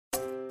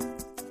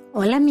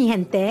Hola, mi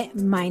gente.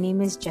 My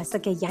name is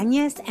Jessica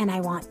Yanez, and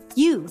I want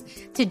you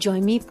to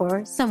join me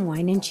for some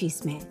Wine and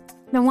Chisme.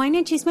 The Wine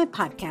and Chisme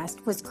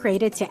podcast was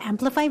created to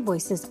amplify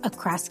voices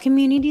across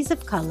communities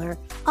of color,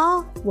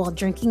 all while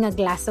drinking a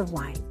glass of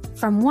wine.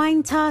 From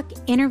wine talk,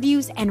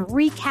 interviews, and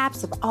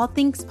recaps of all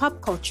things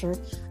pop culture,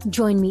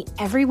 join me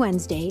every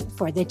Wednesday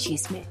for the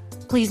Chisme.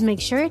 Please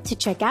make sure to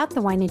check out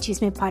the Wine and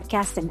Chisme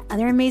podcast and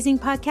other amazing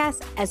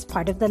podcasts as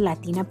part of the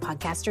Latina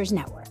Podcasters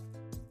Network.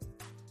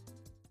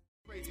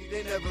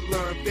 They never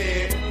learn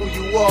bad. Who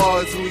you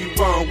are is who you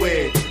run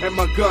with. And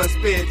my gun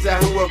spits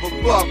at whoever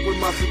buck with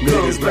my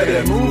guns. Niggas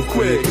better move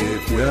quick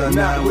if you're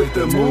not with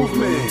the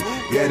movement.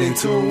 Get in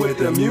tune with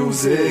the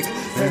music.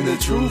 And the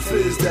truth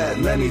is that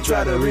many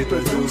try to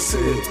reproduce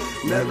it.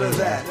 Never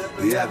that,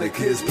 the other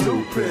kid's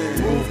blueprint.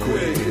 Move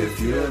quick if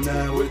you're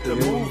not with the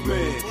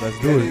movement. Let's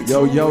do it.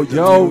 Yo.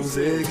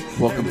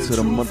 Welcome to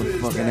the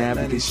motherfucking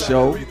Advocate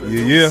Show.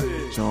 Yeah.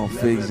 John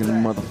Figs in the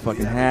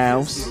motherfucking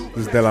house.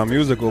 It's De La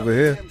Music over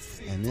here.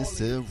 And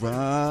it's a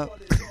Rob.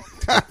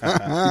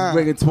 He's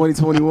bringing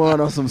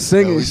 2021 on some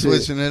singing we shit.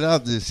 switching it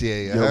up this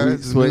year.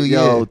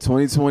 Yo,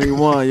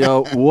 2021.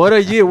 Yo, what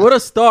a year. What a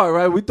start,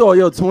 right? We thought,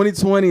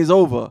 2020 is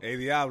over. Hey,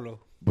 Diablo.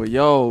 But,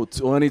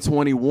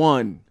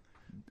 2021.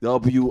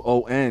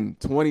 WON.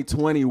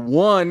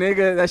 2021,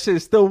 nigga. That shit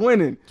is still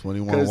winning.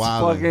 21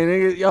 wild. Fucking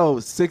nigga,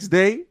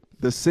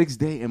 the sixth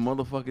day, and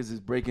motherfuckers is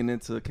breaking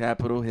into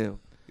Capitol Hill.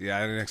 Yeah,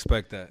 I didn't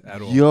expect that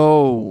at all.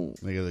 Yo.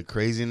 Nigga, the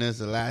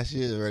craziness of last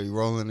year is already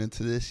rolling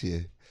into this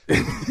year.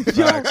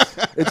 Yo,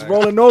 it's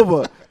rolling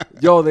over.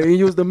 Yo, they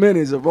use the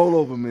minutes, the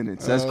rollover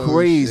minutes. That's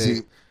crazy.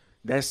 Shit.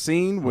 That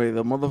scene where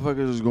the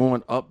motherfuckers was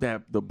going up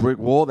the brick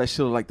wall, that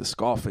shit look like the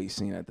Scarface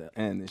scene at the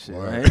end and shit,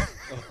 right?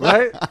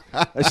 Right?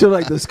 That shit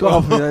like the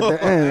Scarface at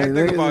the end. I didn't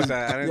think about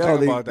that. I didn't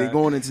think about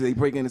that. They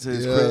breaking into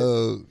his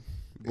crib.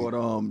 But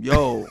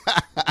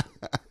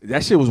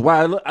that shit was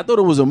wild. I thought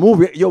it was a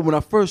movie. Yo, when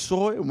I first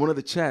saw it in one of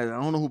the chats,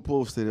 I don't know who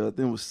posted it. I think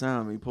it was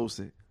Sam. He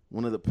posted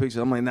one of the pictures.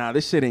 I'm like, nah,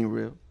 this shit ain't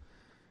real.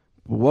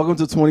 But welcome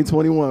to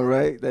 2021,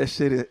 right? That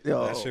shit is,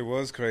 That shit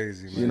was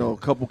crazy, man. A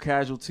couple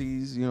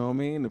casualties, you know what I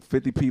mean?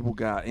 50 people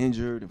got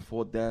injured and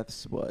 4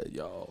 deaths. But,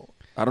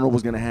 I don't know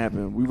what's going to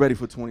happen. We ready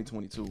for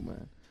 2022,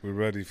 man. We're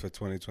ready for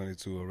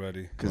 2022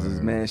 already. Because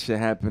there's mad shit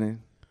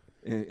happening.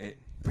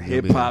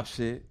 Hip-hop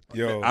shit.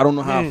 Yo. I don't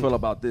know how I feel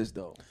about this,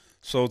 though.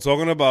 So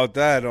talking about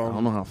that, I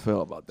don't know how I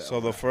feel about that. So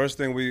the first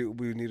thing we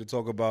need to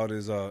talk about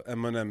is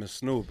Eminem and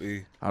Snoop.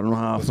 I don't know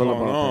how I feel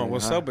about that.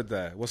 What's up with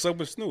that? What's up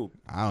with Snoop?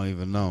 I don't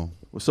even know.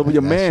 What's up with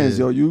your mans, shit,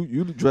 yo?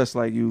 You dress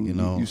like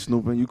you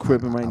snooping, you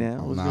cripping right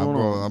now. What's going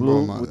on? I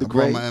Blue brought with the my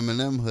gray.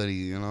 Eminem hoodie,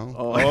 you know.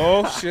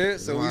 Oh shit!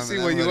 So we see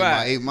where you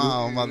at. My 8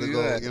 Mile, I'm about to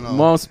go, you know.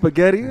 Mom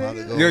spaghetti.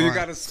 Yo, you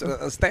got a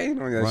stain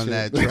on your run shit.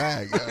 Run that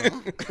track,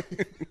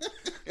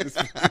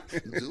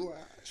 yo. Do I?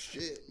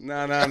 Shit.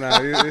 Nah.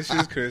 This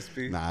shit's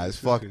crispy. Nah, it's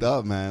fucked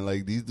up, man.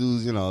 Like these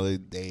dudes,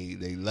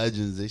 they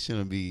legends. They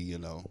shouldn't be,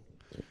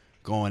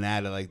 going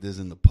at it like this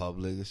in the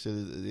public. It should,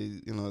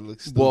 it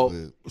looks stupid.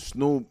 Well,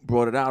 Snoop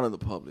brought it out in the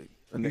public.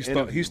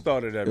 He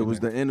started everything. It was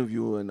the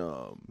interview in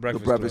the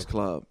Breakfast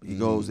Club. He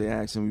goes, they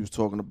asked him, he was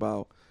talking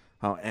about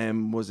how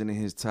M wasn't in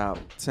his top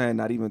 10,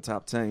 not even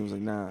top 10. He was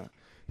like, nah.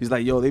 He's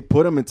like, yo, they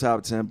put him in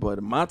top 10, but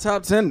in my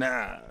top 10,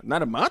 nah,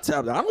 not in my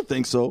top 10. I don't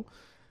think so.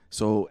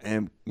 So,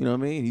 and you know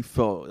what I mean? He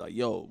felt like,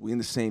 yo, we in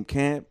the same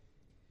camp.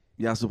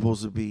 Y'all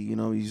supposed to be,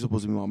 you're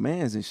supposed to be my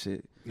mans and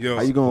shit. Yo,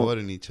 how you going?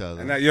 Supporting each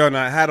other. And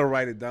I had to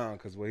write it down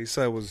because what he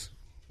said was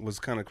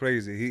kind of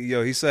crazy.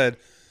 He said,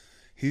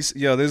 this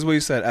is what he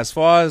said. As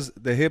far as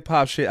the hip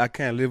hop shit, I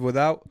can't live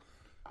without.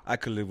 I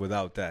could live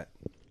without that.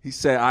 He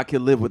said, I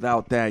could live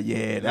without that.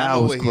 Yeah, that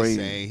was crazy. He's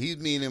saying. He's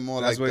meaning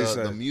more That's like what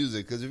the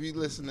music. Because if you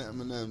listen to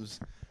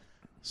Eminem's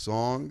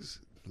songs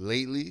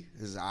lately,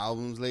 his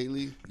albums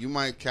lately, you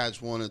might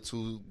catch 1 or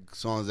 2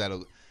 songs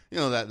that'll,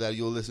 that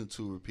you'll listen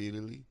to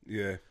repeatedly.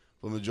 Yeah.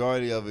 But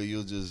majority of it,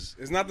 you'll just.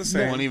 It's not the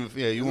same. You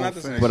won't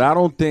finish. But I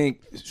don't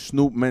think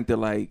Snoop meant it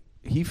like,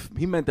 he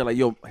meant that like,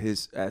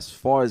 as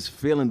far as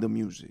feeling the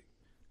music,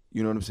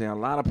 you know what I'm saying? A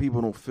lot of people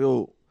don't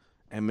feel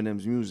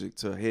Eminem's music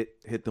to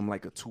hit them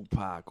like a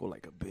Tupac or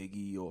like a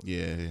Biggie or.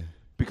 Yeah.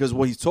 Because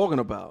what he's talking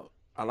about,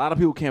 a lot of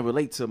people can't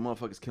relate to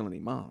motherfuckers killing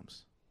their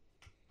moms.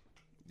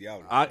 Yeah.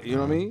 You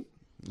know what I mean?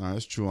 No,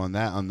 that's true on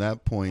that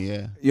point,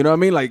 yeah. You know what I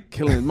mean? Like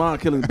killing his mom,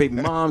 killing baby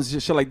moms,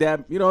 shit like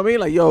that. You know what I mean?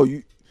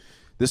 Like,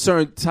 there's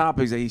certain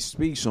topics that he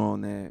speaks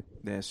on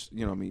that's,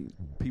 you know what I mean,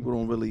 people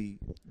don't really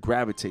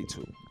gravitate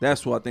to.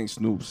 That's what I think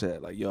Snoop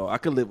said. Like, I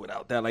could live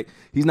without that. Like,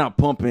 he's not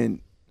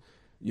pumping,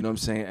 you know what I'm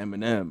saying,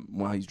 Eminem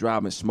while he's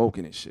driving,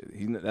 smoking and shit.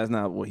 That's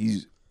not what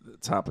he's, the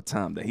type of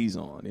time that he's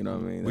on. You know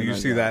what I mean? Well, you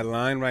see that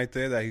line right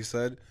there that he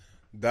said?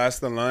 That's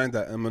the line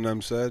that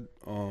Eminem said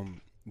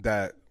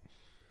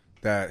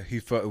that he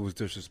felt it was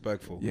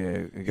disrespectful.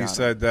 Yeah. He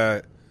said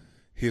that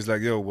he's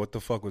like, yo, what the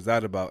fuck was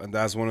that about? And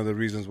that's one of the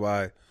reasons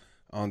why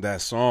on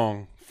that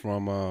song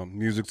from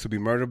Music to Be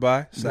Murdered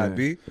By, Side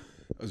B,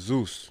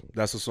 Zeus,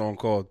 that's a song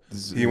called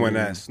He Went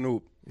at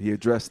Snoop. He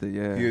addressed it,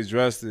 yeah. He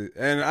addressed it.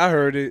 And I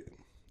heard it.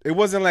 it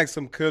wasn't like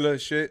some killer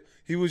shit.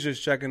 He was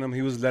just checking him.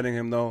 He was letting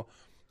him know,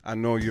 I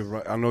know you're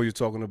right. I know you're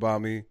talking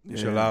about me.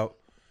 Chill out.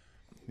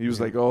 He was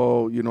like,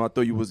 oh, you know, I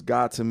thought you was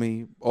God to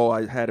me. Oh,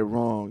 I had it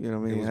wrong. You know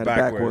what I mean? It was had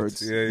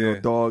backwards. it backwards. Yeah, You know,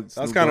 dogs.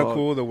 That's kind of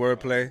cool, the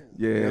wordplay.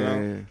 Yeah. You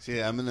know? See,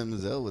 Eminem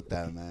is ill with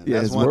that, man. Yeah,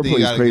 That's his one thing wordplay you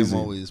is gotta give crazy.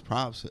 him always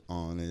props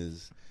on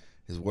is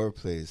his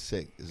wordplay is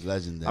sick. It's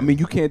legendary. I mean,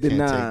 you can't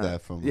deny. take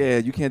that from him. Yeah,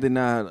 you can't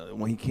deny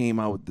when he came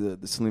out with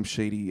the Slim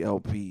Shady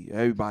LP.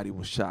 Everybody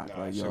was shocked.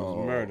 Like, Shit yo,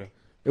 was murder.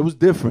 it was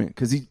different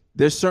because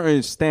there's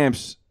certain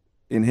stamps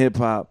in hip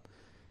hop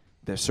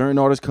that certain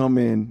artists come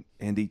in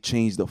and they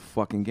change the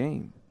fucking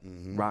game.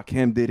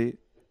 Rakim did it.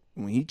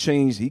 When he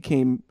changed, he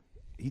changed.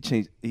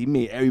 He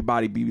made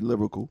everybody be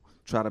lyrical,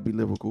 try to be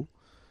lyrical.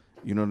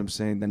 You know what I'm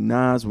saying? When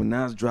Nas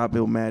dropped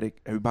Illmatic,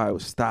 everybody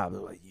would stop.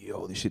 They're like,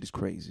 yo, this shit is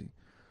crazy.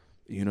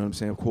 You know what I'm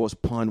saying? Of course,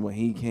 Pun, when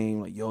he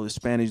came, like, yo, the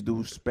Spanish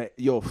dude,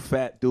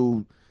 fat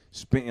dude,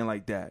 spitting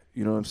like that.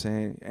 You know what I'm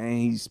saying?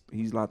 And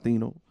he's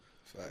Latino.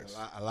 Facts.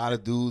 A lot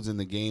of dudes in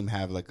the game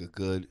have like a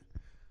good.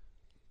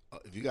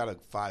 If you got a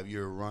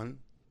 5-year run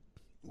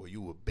where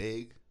you were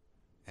big,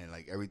 and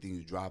like everything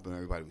was dropping,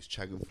 everybody was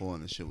checking for,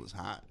 and the shit was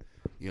hot.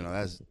 You know,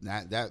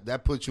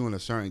 that puts you in a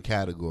certain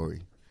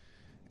category,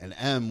 and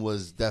M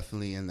was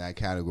definitely in that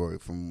category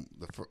from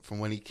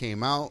when he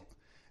came out.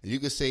 And you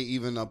could say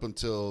even up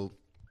until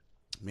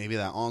maybe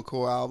that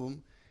Encore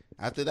album.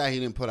 After that, he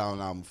didn't put out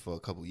an album for a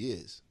couple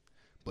years,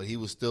 but he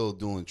was still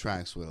doing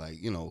tracks with,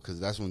 like, you know, because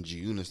that's when G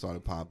Unit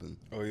started popping.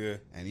 Oh, yeah.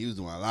 And he was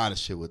doing a lot of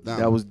shit with them.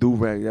 That was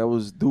Do-Rag. That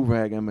was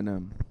Do-Rag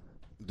Eminem.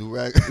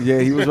 Do-Rag? Yeah,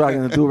 he was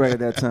rocking the Do-Rag at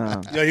that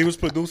time. Yeah, he was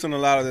producing a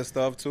lot of this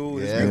stuff, too.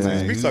 Yeah, His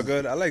man. beats are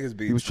good. I like his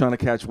beats. He was trying to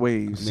catch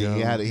waves. I mean, yo.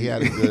 he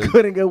had a good.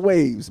 couldn't get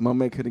waves. My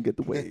man couldn't get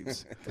the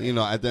waves. You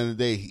know, at the end of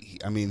the day,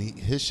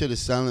 his shit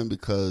is selling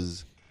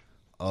because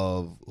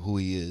of who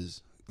he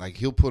is. Like,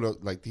 he put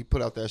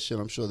out that shit.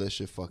 I'm sure that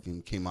shit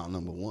fucking came out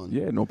 #1.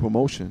 Yeah, no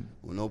promotion.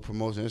 With no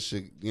promotion, that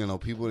shit, you know,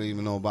 people didn't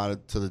even know about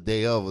it till the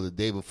day of or the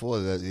day before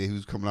that he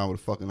was coming out with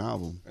a fucking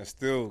album. And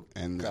still.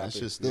 And that copy.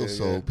 shit still, Yeah,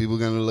 so yeah. people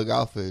gonna look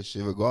out for his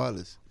shit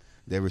regardless.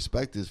 They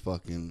respect his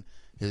fucking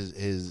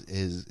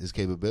his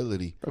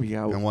capability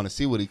and want to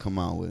see what he come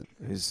out with.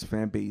 His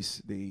fan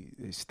base, they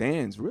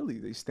stands.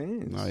 They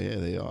stands. Oh yeah,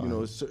 they are. You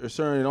know,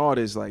 certain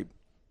artists like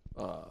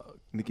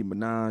Nicki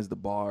Minaj, the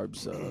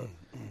Barbs,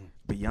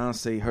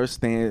 Beyonce.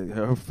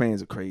 Her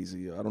fans are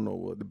crazy. I don't know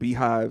what the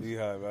Beehive.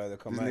 Beehive, right? They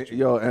come at you.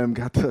 Yo, M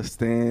got the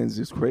stands.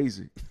 It's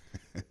crazy.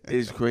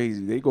 It's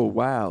crazy. They go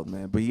wild,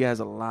 man. But he has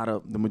the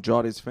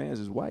majority of his fans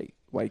is white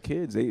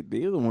kids. They're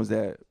the ones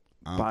that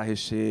buy his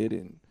shit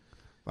and.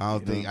 I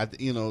don't think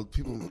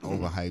people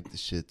overhype the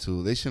shit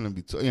too. They shouldn't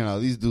be.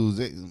 These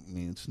dudes.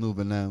 Snoop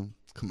and them.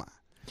 Come on.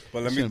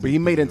 But he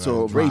made it into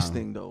a race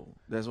thing though.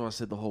 That's why I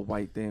said the whole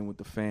white thing with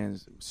the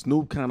fans.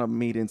 Snoop kind of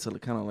made it into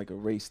kind of like a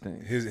race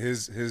thing.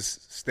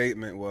 His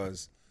statement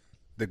was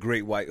the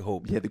Great White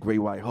Hope. Yeah, the Great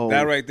White Hope.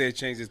 That right there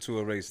changed it to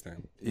a race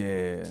thing.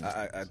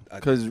 Yeah.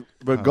 Because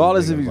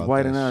regardless if he's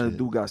white or not, the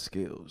dude got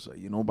skills. Like,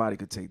 nobody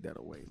could take that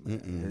away,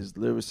 man. His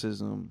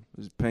lyricism,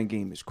 his pen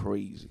game is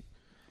crazy.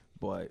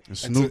 But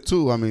Snoop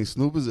too.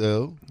 Snoop is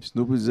ill.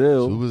 Snoop is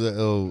ill. Snoop is an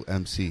ill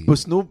MC. But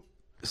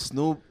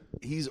Snoop,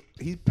 he's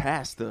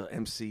past the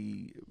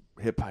MC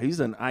hip hop. He's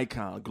an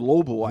icon,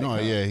 global icon.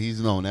 No, yeah, he's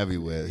known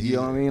everywhere. You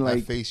know what I mean? Like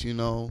that face,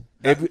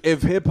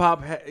 If hip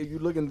hop, if you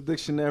look in the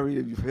dictionary,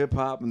 if hip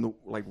hop and the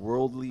like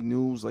worldly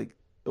news, like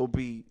it'll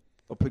be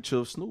a picture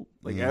of Snoop.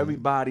 Like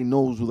everybody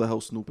knows who the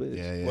hell Snoop is.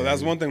 Yeah. Well,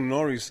 that's one thing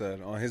Nori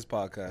said on his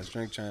podcast,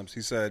 Drink Champs.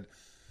 He said,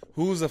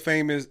 "Who's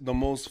the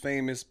most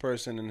famous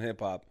person in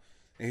hip hop?"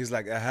 And he's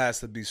like, "It has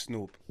to be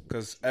Snoop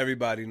because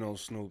everybody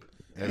knows Snoop."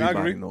 And I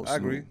agree.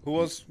 Who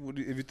else?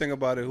 If you think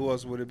about it, who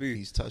else would it be?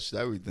 He's touched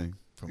everything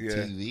from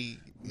TV.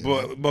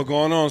 But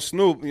going on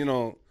Snoop,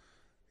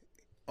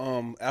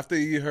 after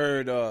you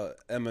heard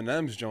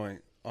Eminem's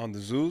joint on the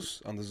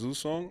Zeus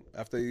song,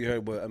 after you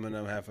heard what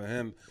Eminem had for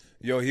him,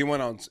 he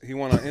went on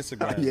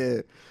Instagram.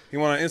 Yeah, he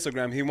went on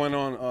Instagram. He went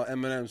on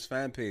Eminem's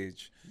fan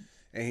page,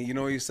 and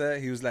he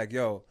said? He was like,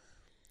 "Yo,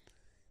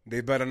 they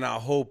better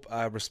not hope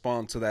I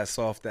respond to that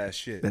soft ass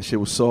shit." That shit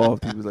was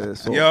soft. He was like,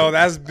 "That's soft." Yo,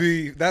 that's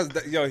B.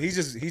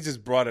 He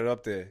just brought it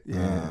up there.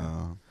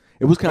 Yeah.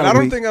 It was kind of. I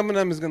don't weak. think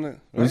Eminem is gonna.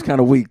 It was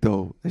kind of weak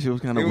though. That shit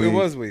was kind of weak. It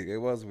was weak. It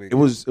was weak. It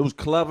was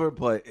clever,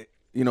 but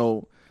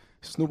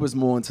Snoop is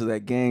more into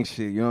that gang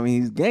shit. You know what I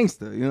mean? He's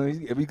gangster.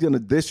 If he's gonna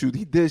diss you,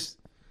 he diss.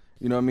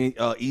 You know what I mean?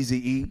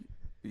 Eazy-E.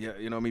 Yeah,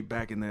 you know what I mean?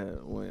 Back in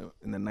the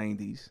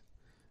 90s.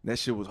 That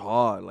shit was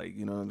hard. Like,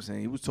 you know what I'm saying?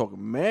 He was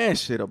talking mad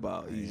shit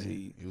about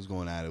Eazy. He was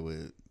going at it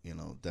with,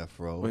 Death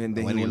Row. When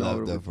he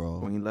left Death Row.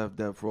 When he left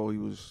Death Row, he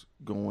was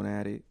going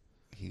at it.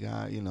 He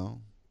got, he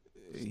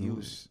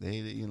was.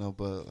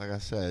 But like I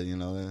said,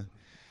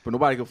 But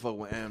nobody could fuck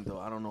with M though.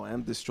 I don't know.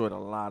 M destroyed a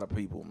lot of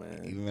people,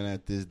 man. Even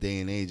at this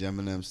day and age,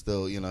 Eminem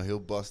still, he'll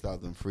bust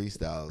out them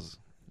freestyles.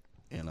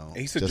 He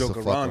used to joke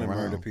around and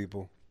murder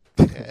people.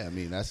 Yeah, I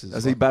mean that's his.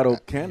 That's he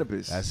battled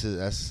cannabis. That's his.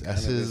 That's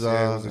Cannabis, his.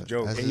 yeah, it was a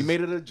joke. That's And his, he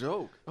made it a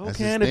joke. Oh, that's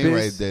cannabis. his thing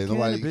right there.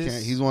 Nobody cannabis.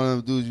 can't. He's one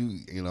of them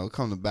dudes. You know,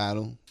 come to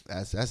battle.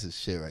 That's his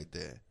shit right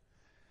there.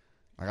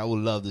 Like I would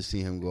love to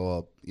see him go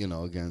up. You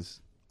know,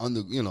 against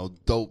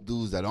dope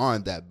dudes that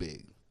aren't that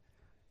big.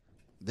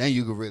 Then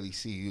you could really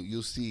see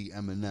you'll see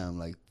Eminem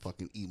like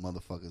fucking eat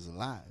motherfuckers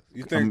alive.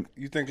 You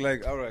think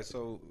like, all right,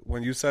 so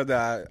when you said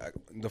that,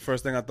 the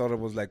first thing I thought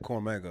of was like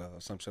Cormega or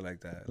some shit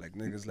like that, like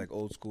niggas like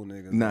old school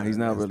niggas. Nah, he's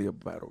not really a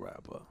battle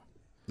rapper.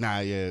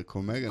 Nah, yeah,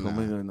 Cormega.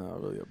 Cormega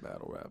not really a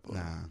battle rapper.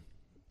 Nah, I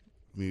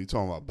mean you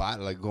talking about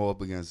battle, like go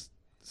up against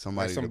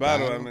somebody. Like some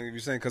battle. I mean, if you're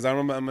saying, because I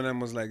remember Eminem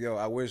was like, yo,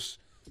 I wish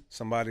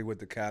somebody with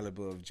the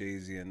caliber of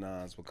Jay-Z and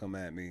Nas would come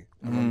at me.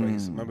 I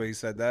remember he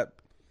said that.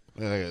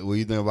 Like, what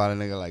you think about a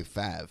nigga like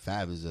Fab?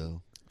 Fab is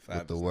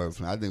Fab the is word.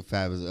 I think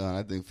Fab is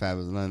another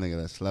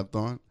nigga that slept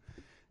on,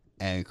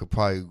 and could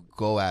probably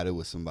go at it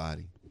with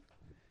somebody,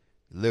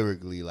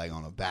 lyrically, like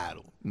on a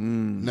battle.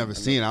 Never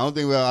seen. I don't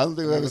think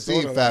we've ever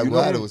seen Fab go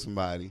at it with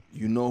somebody.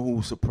 You know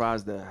who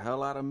surprised the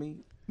hell out of me?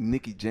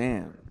 Nicky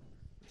Jam.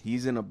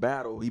 He's in a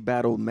battle. He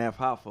battled Math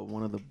Hoffa,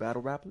 one of the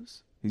battle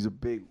rappers.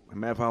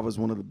 Math Hoffa is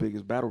one of the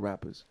biggest battle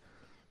rappers.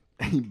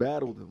 And he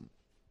battled him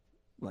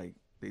like.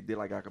 They did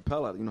like a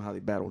cappella. You know how they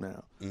battle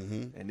now.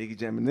 Mm-hmm. And Nicky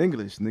Jam in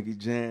English. Nicky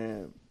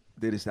Jam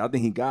did this. I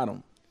think he got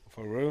him.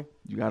 For real?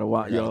 You got to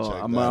watch. Yo,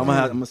 I'm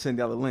going to send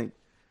y'all the link.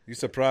 You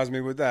surprised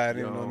me with that. I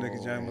didn't know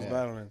Nicky Jam was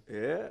battling.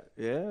 Yeah.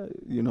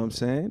 You know what I'm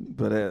saying?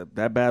 But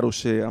that battle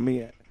shit, I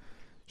mean,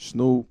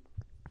 Snoop,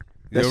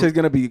 that shit's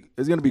going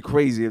to be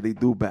crazy if they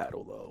do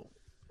battle, though.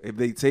 If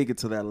they take it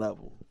to that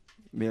level.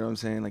 You know what I'm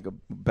saying? Like a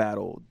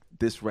battle,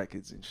 diss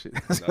records and shit.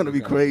 That's going to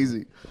be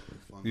crazy.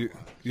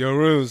 Yo,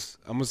 Ruse,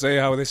 I'm going to say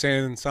how they say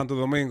in Santo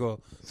Domingo.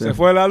 Se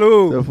fue la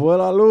luz. Se fue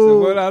la luz.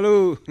 Se fue la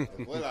luz. Se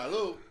fue la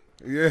luz.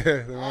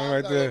 Yeah, the one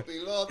right there.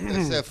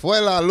 Se fue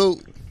la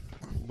luz.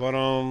 But,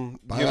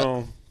 you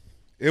know,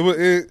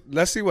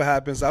 let's see what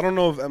happens. I don't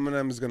know if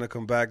Eminem is going to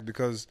come back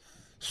because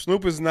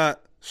Snoop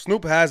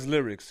has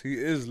lyrics. He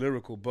is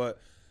lyrical,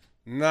 but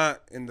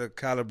not in the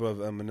caliber of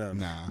Eminem.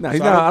 Nah, he's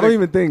not. I don't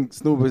even think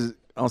Snoop is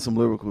on some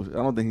lyrical.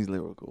 I don't think he's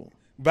lyrical.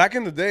 Back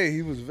in the day,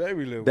 he was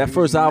very lyrical. That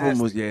first album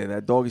was,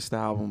 that Doggy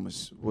Style album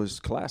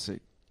was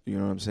classic. You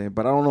know what I'm saying?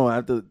 But I don't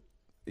know.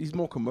 He's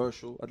more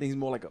commercial. I think he's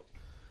more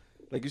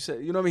like you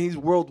said, you know what I mean? He's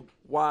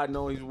worldwide.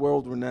 No, he's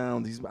world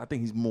renowned. I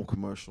think he's more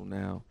commercial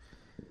now.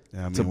 Yeah,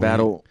 I mean, to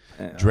battle.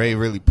 Dre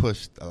really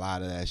pushed a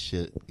lot of that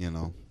shit, you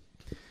know.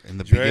 In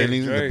the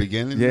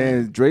beginning.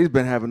 Yeah, Dre's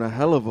been having a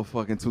hell of a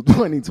fucking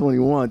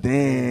 2021.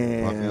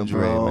 Damn, fucking Dre,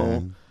 bro.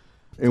 man.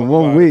 In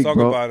 1 week, Talk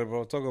bro. about it,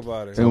 bro. Talk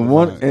about it. In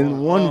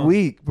one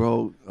week,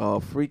 bro.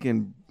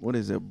 Freaking, what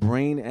is it?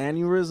 Brain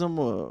aneurysm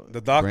or the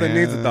doctor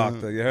needs a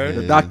doctor. You heard?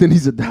 The doctor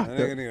needs a doctor.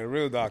 That nigga need a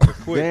real doctor.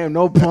 Quick. Damn,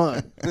 no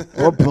pun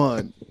or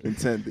pun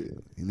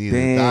intended. He needs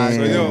a doctor.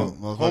 So yo,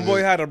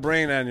 homeboy had a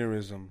brain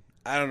aneurysm.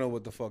 I don't know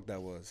what the fuck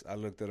that was. I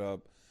looked it up.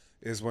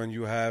 It's when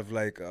you have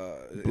like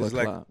it's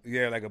like clot.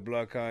 Like a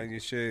blood clot in your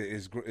shit.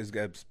 It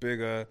gets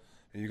bigger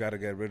and you got to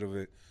get rid of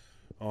it.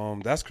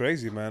 That's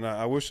crazy, man.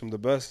 I wish him the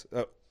best.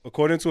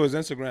 According to his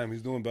Instagram,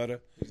 he's doing better.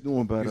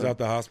 He's out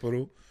the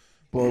hospital.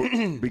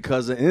 But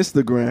because of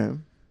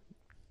Instagram,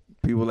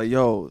 people like,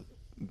 yo,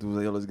 dude,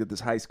 like, yo, let's get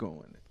this heist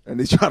going. And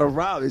they try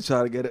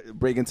to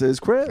break into his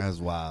crib. That's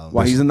wild.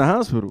 While he's in the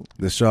hospital.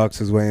 The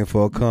Sharks is waiting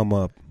for a come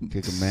up.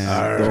 Kick a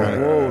man.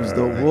 The wolves.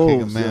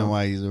 Kick a man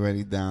while he's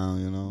already down,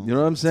 you know. You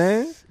know what I'm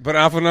saying? But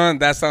off and on,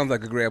 that sounds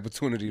like a great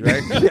opportunity,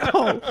 right?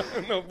 Yo,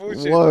 no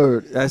bullshit.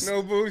 Word.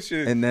 No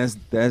bullshit. And that's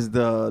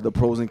the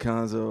pros and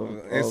cons of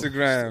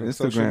Instagram,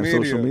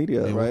 social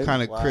media, and right? What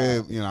kind of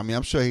crib? You know, I mean,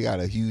 I'm sure he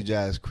got a huge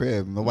ass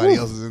crib. Nobody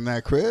else is in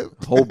that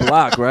crib. Whole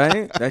block,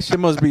 right? That shit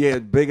must be as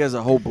big as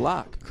a whole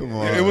block. Come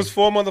on. It was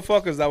 4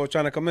 motherfuckers that were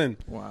trying to come in.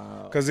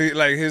 Wow. Because he's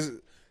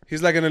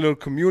like in a little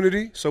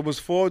community, so it was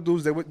 4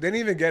 dudes. They didn't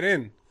even get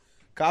in.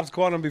 Cops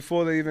caught them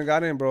before they even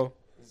got in, bro.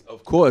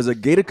 Of course, a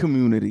gated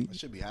community. That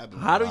should be happening.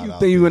 How do you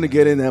think you're gonna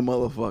get in that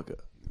motherfucker?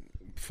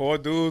 4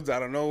 dudes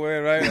out of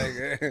nowhere, right?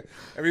 Like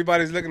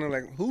everybody's looking at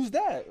like, who's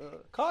that?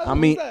 Kyle, I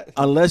mean, who's that?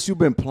 unless you've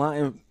been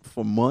plotting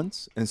for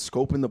months and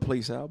scoping the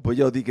place out. But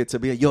they get to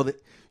be like,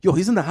 yo,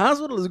 he's in the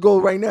hospital. Let's go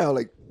right now.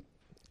 Like,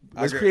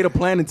 let's create a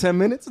plan in 10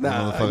 minutes.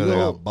 Nah, motherfuckers, they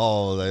got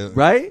balls,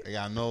 right? They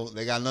got nothing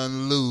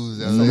to lose.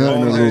 That's some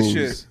bonehead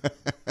shit.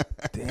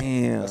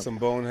 Damn, that's some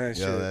bonehead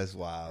shit. Yo, that's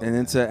wild. And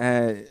then to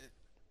add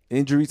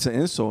injury to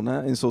insult,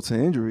 not insult to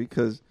injury,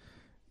 because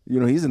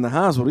he's in the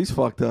hospital. He's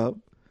fucked up.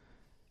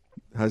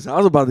 His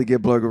house about to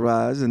get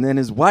burglarized, and then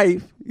his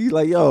wife, he's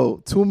like,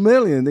 "Yo, $2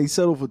 million." They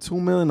settle for $2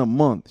 million a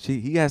month.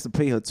 He has to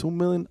pay her $2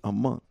 million a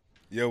month.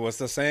 Yo, what's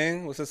the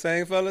saying?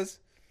 Fellas?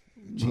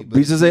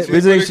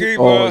 Bitches ain't shit.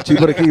 Oh,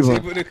 cheaper to keep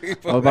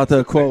her. I'm about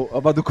to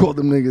quote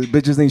them niggas.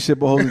 Bitches ain't shit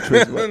but holding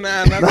tricks. Nah,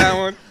 not that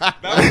one.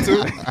 That one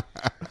too.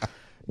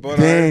 But,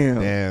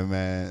 damn,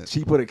 man.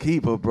 Cheaper to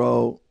keep her,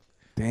 bro.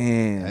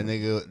 Damn. That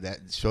nigga,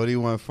 that shorty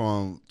went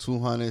from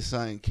 200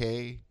 something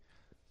K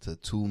to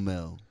 $2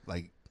 million.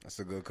 Like That's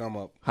a good come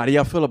up. How do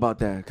y'all feel about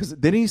that? Because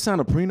didn't he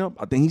sign a prenup?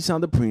 I think he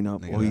signed a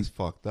prenup. Nigga, Or that's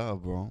fucked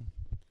up, bro.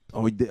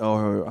 he did,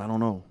 or I don't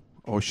know.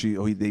 Or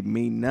they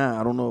may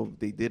not. I don't know if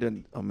they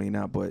didn't or may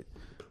not, but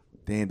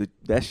damn,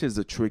 that shit's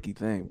a tricky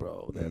thing,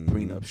 bro. That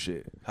prenup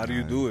shit. How do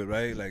you do it,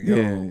 right? Like,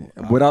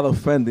 without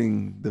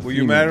offending the will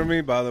female. you marry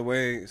me? By the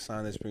way,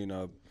 sign this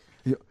prenup.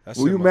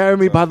 Will you marry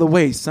me? By the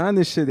way, sign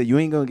this shit that you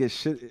ain't gonna get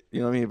shit.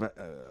 You know what I mean?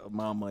 If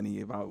my money,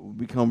 if I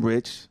become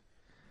rich.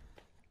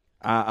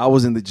 I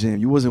was in the gym.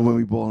 You wasn't when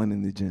we balling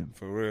in the gym.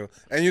 For real.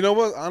 And you know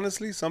what?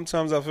 Honestly,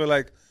 sometimes I feel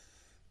like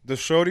the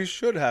shorty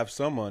should have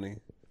some money.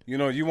 You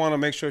know, you want to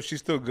make sure she's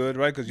still good,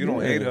 right? Because you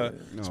don't hate her.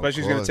 No,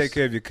 especially she's going to take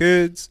care of your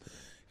kids.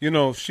 You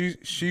know,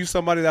 she's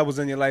somebody that was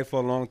in your life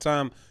for a long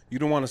time. You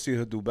don't want to see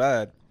her do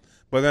bad.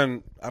 But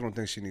then I don't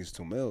think she needs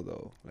 $2 million,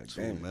 though. Like,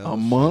 damn. A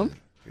month?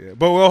 Yeah.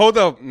 But well, hold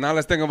up. Now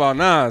let's think about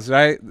Nas,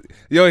 right?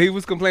 Yo, he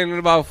was complaining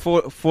about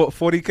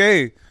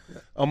 $40K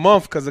a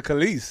month because of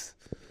Khalees.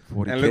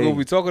 40K. And look what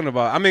we talking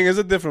about. I mean, it's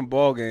a different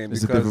ball game.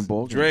 It's a different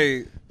ball game.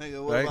 Dre,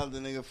 nigga, what about the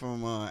nigga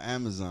from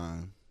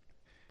Amazon?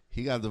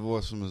 He got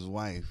divorced from his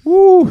wife.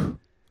 Woo!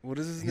 What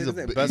is his name?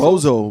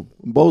 Bezos.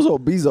 Bezos.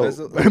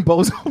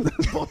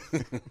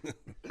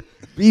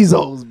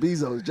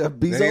 Bezos. Jeff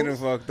Bezos. They ain't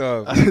fucked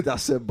up. I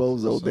said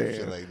bozo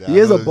there. Like he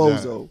is a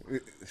bozo.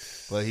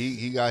 But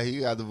he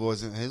got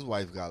divorced and his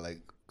wife got like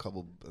a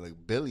couple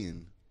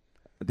billion.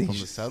 From the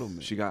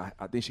settlement.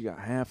 I think she got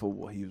half of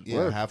what he was worth.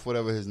 Yeah, half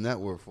whatever his net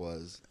worth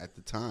was at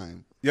the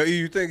time. Yo,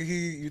 you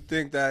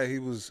think that he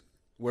was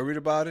worried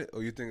about it,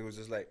 or you think it was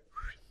just like,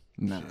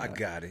 nah, I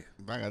got it.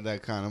 If I got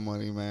that kind of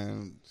money,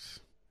 man,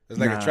 it's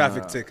like a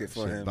traffic ticket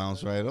for him.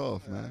 Bounce right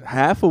off, man.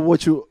 Half of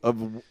what you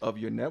of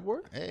your net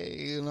worth? Hey,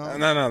 you know.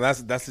 No,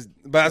 that's his,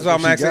 but that's what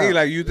I'm asking.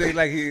 Like, you think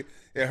like it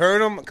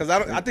hurt him? Because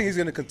I think he's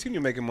gonna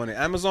continue making money.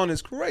 Amazon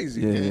is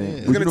crazy.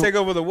 Yeah. He's gonna take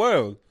over the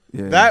world.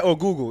 Yeah. That or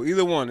Google,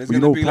 either one. It's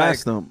gonna be like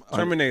them.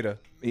 Terminator.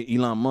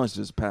 Elon Musk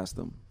just passed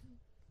them.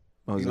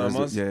 Elon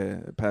Musk? Yeah,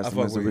 passed him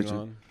as a richer.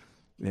 Elon.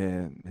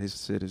 Yeah,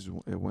 his shit it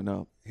went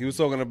up. He was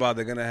talking about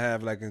they're gonna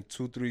have like in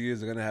 2-3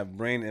 years they're gonna have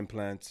brain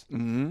implants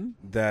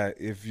that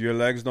if your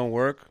legs don't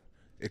work,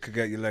 it could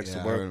get your legs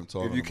to work.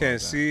 If you can't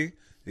see,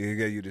 it can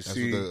get you to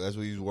see. That's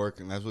what he's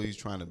working. That's what he's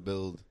trying to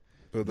build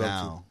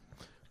now.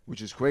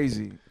 Which is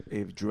crazy.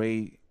 If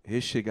Dre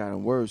his shit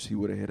gotten worse, he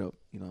would have hit up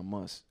Elon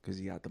Musk because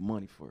he got the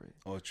money for it.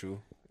 Oh, true.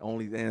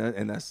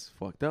 And that's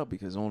fucked up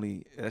because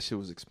that shit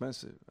was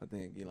expensive. I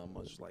think Elon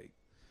Musk was like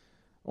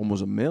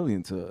almost $1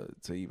 million to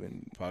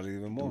even probably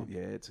even more.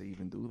 To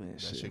even do that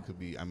shit. That shit could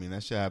be. I mean,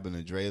 that shit happened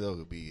to Dre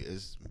though.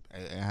 It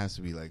has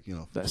to be like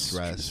that's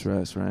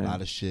stress, right? A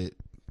lot of shit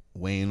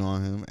weighing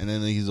on him, and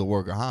then he's a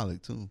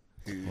workaholic too.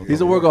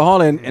 He's a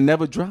workaholic and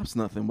never drops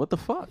nothing. What the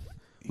fuck?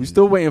 We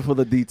still waiting for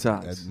the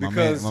detox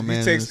because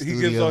he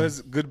gives all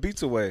his good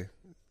beats away.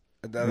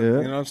 You know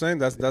what I'm saying?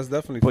 That's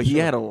definitely. But he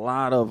had a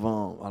lot of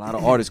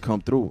artists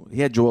come through. He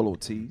had Joel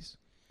Ortiz,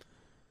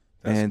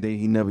 and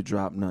he never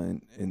dropped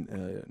nothing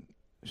in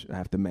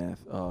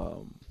Aftermath.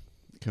 Can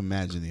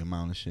imagine the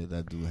amount of shit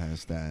that dude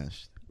has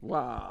stashed.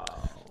 Wow.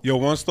 Yo,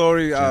 one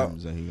story.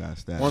 That he got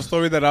stashed. One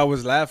story that I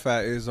always laugh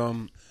at is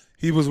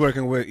he was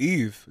working with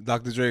Eve.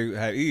 Dr. Dre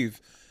had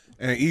Eve,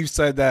 and Eve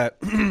said that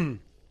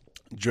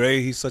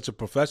Dre, he's such a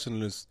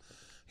perfectionist.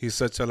 He's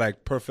such a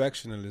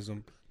perfectionist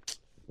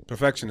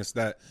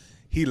that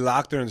he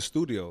locked her in the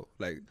studio.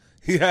 Like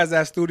he has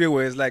that studio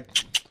where it's like,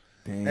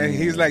 damn. And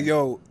he's like,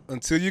 yo,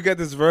 until you get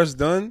this verse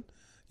done,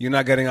 you're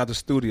not getting out the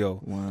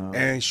studio. Wow.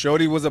 And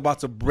Shorty was about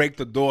to break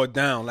the door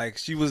down. Like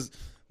she was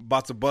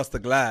about to bust the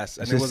glass.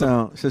 And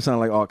should sound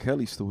like R.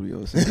 Kelly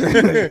studios.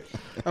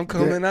 I'm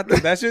coming out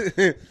that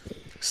shit.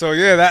 So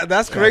yeah,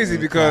 that's crazy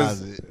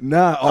because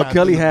R.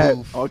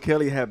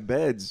 Kelly had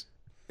beds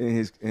in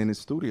his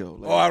studio.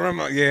 Like, I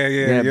remember.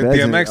 Yeah.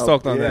 DMX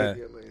talked on that.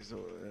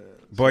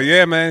 But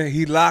yeah, man,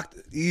 he locked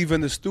Eve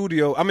in the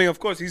studio. I mean, of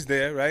course, he's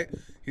there, right?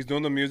 He's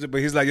doing the music, but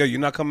he's like, yo, you're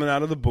not coming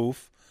out of the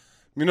booth.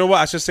 You know what?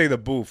 I should say the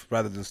booth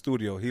rather than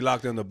studio. He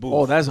locked in the booth.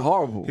 Oh, that's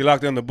horrible. He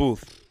locked in the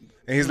booth.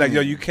 And he's like,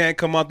 yo, you can't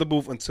come out the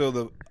booth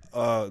until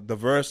the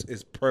verse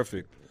is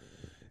perfect.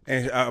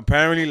 And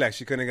apparently,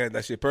 she couldn't get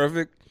that shit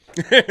perfect.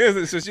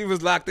 So she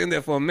was locked in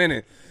there for a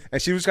minute.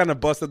 And she was trying to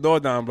bust the door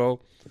down, bro.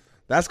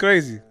 That's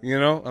crazy, you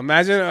know?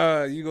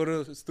 Imagine you go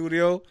to the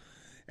studio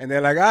and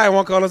they're like, all right,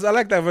 one Carlos, I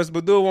like that verse,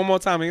 but do it one more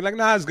time. And you're like,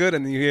 nah, it's good.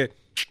 And then you hear,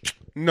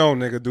 no,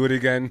 nigga, do it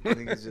again.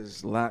 Niggas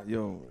just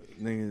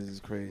niggas is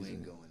crazy. We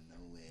ain't going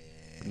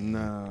nowhere.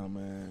 Nah,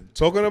 man.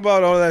 Talking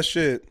about all that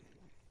shit,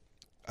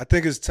 I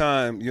think it's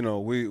time,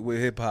 we're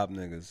hip-hop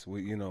niggas.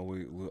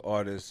 We're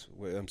artists,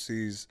 we're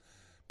MCs,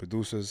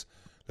 producers.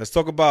 Let's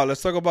talk about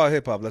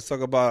hip-hop. Let's talk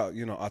about,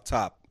 our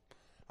top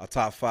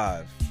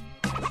 5.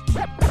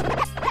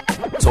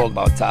 Talk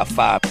about top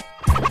 5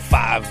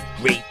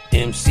 great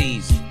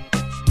MCs.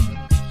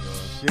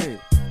 Shit.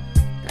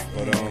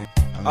 But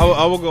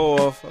I will go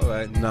off. All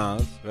right,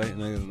 Nas, right?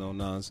 Niggas know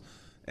Nas,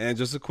 and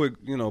just a quick,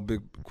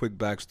 quick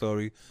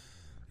backstory.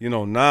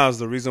 Nas.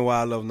 The reason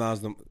why I love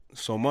Nas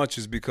so much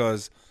is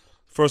because,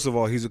 first of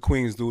all, he's a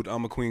Queens dude.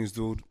 I'm a Queens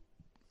dude.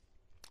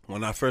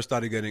 when I first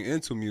started getting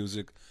into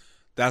music,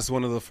 that's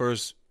one of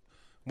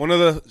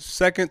the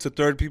second to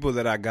third people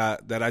that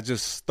I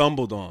just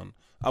stumbled on.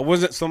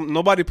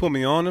 Nobody put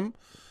me on him.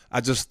 I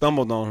just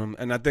stumbled on him,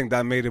 and I think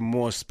that made it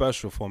more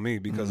special for me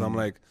because I'm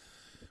like,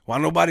 why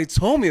nobody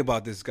told me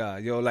about this guy?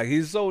 Yo, like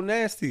he's so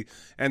nasty.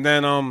 And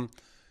then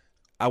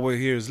I would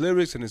hear his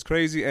lyrics, and it's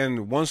crazy.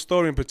 And one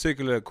story in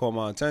particular caught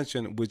my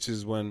attention, which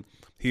is when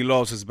he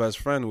lost his best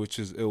friend, which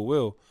is Ill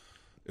Will.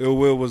 Ill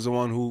Will was the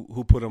one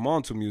who put him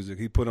on to music.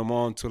 He put him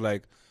on to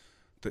like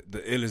the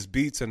illest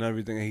beats and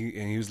everything.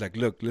 And he was like,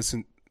 look,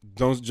 listen,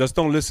 don't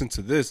listen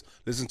to this.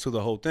 Listen to the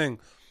whole thing.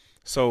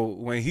 So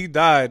when he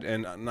died,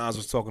 and Nas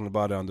was talking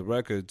about it on the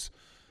records,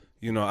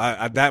 you know,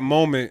 at that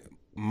moment,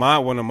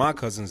 one of my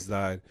cousins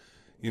died.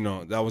 You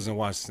know, that was in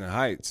Washington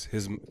Heights.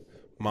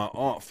 My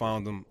aunt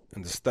found him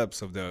in the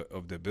steps of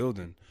their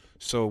building.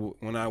 So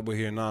when I would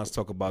hear Nas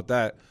talk about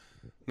that,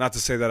 not to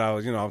say that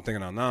I'm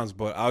thinking of Nas,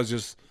 but I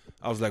was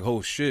like,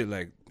 oh shit,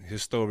 like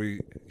his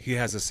story, he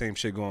has the same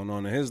shit going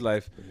on in his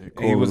life,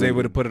 and he was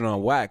able to put it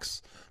on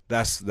wax.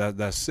 That's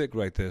sick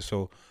right there.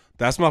 So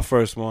that's my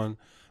first one.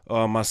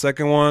 My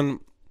second one,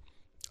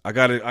 I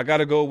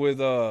gotta go with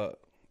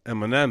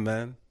Eminem,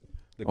 man.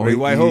 The Great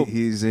White Hope.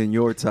 He's in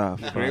your top.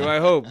 Great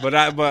White Hope. But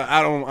I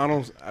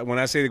don't. When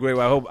I say the Great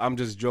White Hope, I'm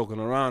just joking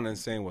around and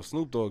saying what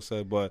Snoop Dogg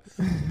said. But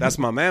that's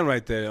my man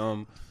right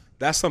there.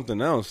 That's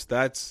something else.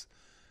 That's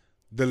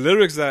the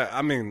lyrics that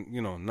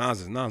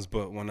Nas is Nas.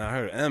 But when I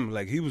heard M,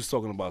 like he was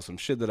talking about some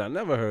shit that I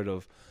never heard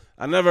of.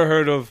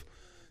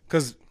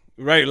 Cause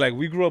right, like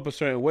we grew up a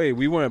certain way.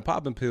 We weren't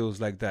popping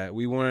pills like that.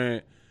 We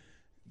weren't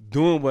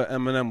doing what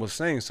Eminem was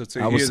saying. So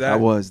to hear that, I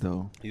was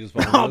though. He was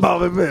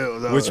popping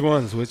pills. Which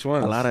ones?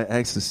 A lot of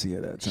ecstasy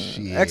at that time.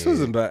 Shit. X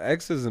isn't bad.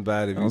 X isn't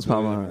bad. If I was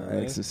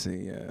popping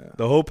ecstasy. Yeah.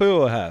 The whole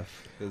pill or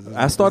half?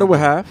 I started with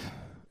half.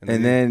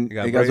 And then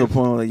it got to a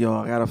point where like, yo,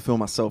 I gotta feel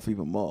myself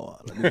even more.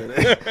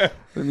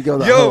 Let me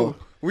go.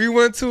 We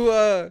went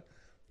to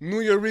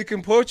New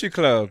Yorican Poetry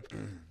Club,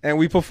 and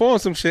we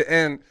performed some shit.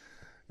 And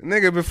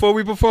nigga, before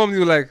we performed, you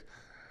were like,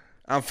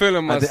 I'm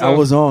feeling myself. I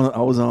was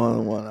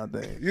on one, I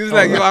think. You was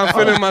like, yo, I'm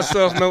feeling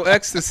myself, no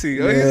ecstasy.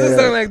 Oh, you said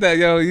something like that,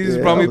 yo. You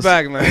just brought me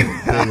back,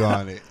 man. Big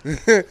on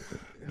it.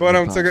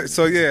 But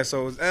so it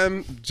was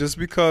M just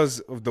because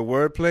of the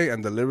wordplay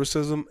and the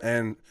lyricism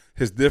and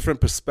his different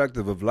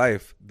perspective of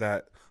life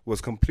that was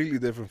completely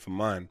different from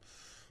mine.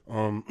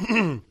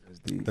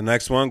 The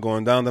next one,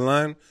 going down the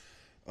line,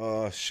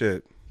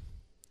 shit.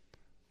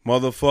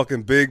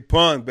 Motherfucking Big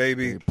Pun,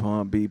 baby. Big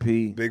Pun,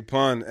 BP. Big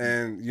Pun.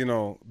 And,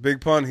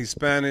 Big Pun, he's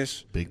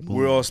Spanish. Big Pun.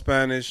 We're all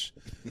Spanish.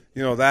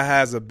 That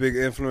has a big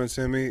influence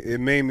in me. It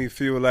made me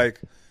feel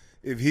like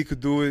if he could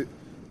do it,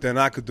 then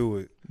I could do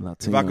it.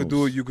 Latinos. If I could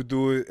do it, you could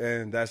do it.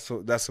 And that's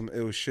some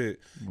ill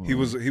shit. Wow.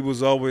 He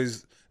was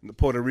always in the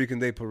Puerto Rican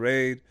Day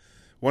Parade.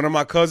 One of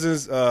my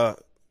cousins,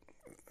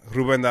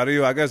 Ruben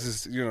Dario, I guess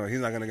he's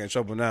not going to get in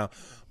trouble now.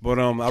 But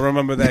I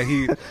remember that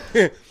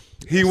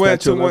he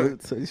went to one.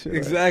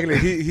 Exactly.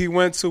 He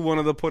went to one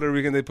of the Puerto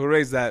Rican Day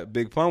parades that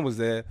Big Pun was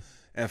there,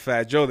 and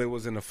Fat Joe they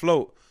was in the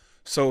float.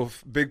 So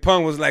Big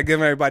Pun was like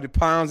giving everybody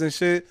pounds and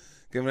shit,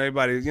 giving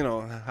everybody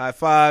high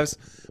fives.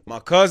 My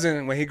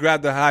cousin, when he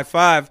grabbed the high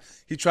five,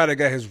 he tried to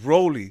get his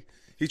rollie.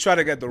 He tried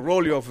to get the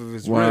rollie off of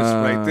his wrist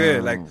right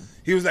there. Like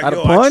he was like,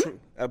 yo, Pun?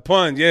 A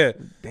Pun, yeah.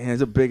 Damn,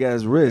 it's a big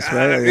ass wrist,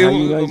 right?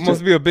 It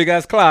must be a big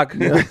ass clock.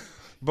 Yeah.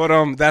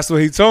 But that's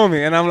what he told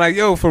me. And I'm like,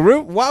 yo, for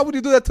real? Why would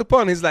you do that to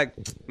Pun? He's like,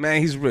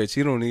 man, he's rich.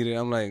 He don't need it.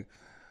 I'm like,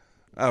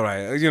 all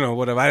right,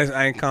 whatever.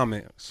 I ain't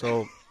comment.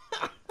 So,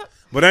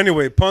 but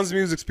anyway, Pun's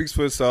music speaks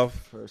for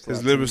itself.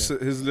 His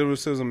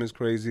lyricism is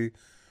crazy.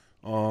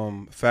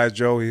 Fat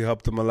Joe, he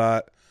helped him a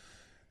lot.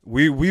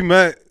 We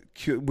met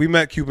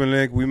Cuban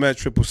Link. We met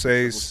Triple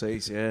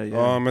Seis.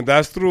 Yeah. And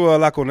that's through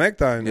La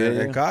Conecta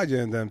and Calle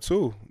and them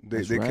too.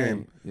 They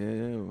came.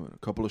 Yeah. A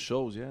couple of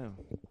shows, yeah.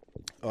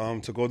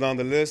 To go down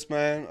the list,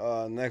 man,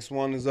 next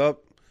one is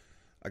up.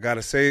 I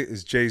gotta say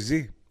it's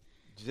Jay-Z.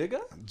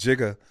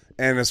 Jigga.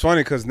 And it's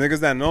funny because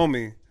niggas that know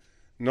me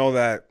know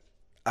that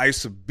I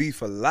used to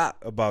beef a lot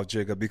about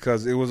Jigga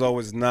because it was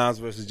always Nas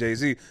versus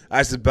Jay-Z. I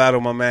used to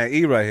battle my man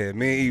E right here.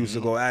 Me and E used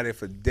to go at it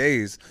for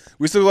days.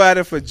 We used to go at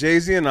it for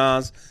Jay-Z and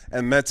Nas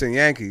and Mets and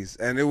Yankees.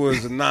 And it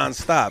was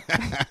nonstop.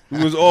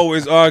 We was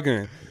always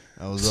arguing.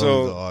 That was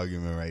always an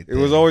argument right there. It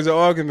was always an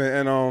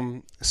argument.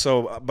 And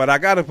but I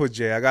got to put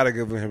Jay. I got to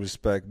give him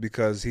respect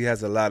because he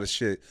has a lot of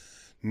shit,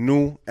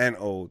 new and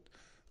old.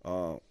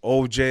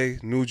 Old Jay,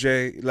 new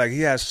Jay. Like,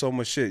 he has so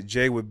much shit.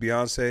 Jay with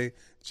Beyonce,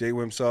 Jay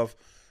with himself,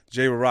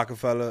 Jay with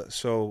Rockefeller.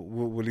 So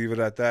we'll leave it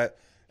at that.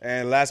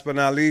 And last but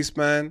not least,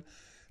 man,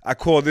 I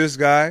call this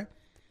guy,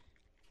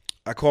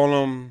 I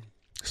call him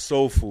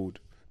Soul Food.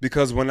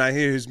 Because when I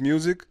hear his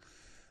music,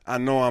 I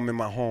know I'm in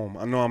my home.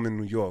 I know I'm in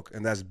New York,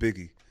 and that's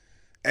Biggie.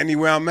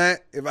 Anywhere I'm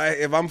at,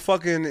 if I'm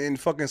fucking in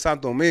fucking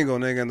Santo Domingo,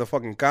 nigga, in the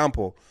fucking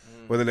campo,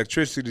 where the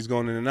electricity's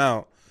going in and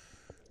out,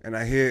 and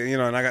I hear,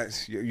 and I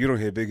got, you don't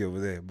hear Biggie over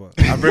there, but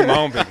I bring my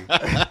own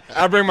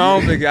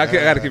Biggie. I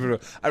gotta keep it real.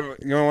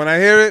 When I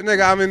hear it,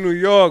 nigga, I'm in New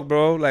York,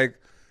 bro. Like,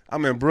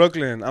 I'm in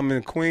Brooklyn. I'm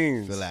in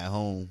Queens. Feel at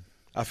home.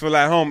 I feel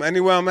at home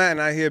anywhere I'm at,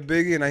 and I hear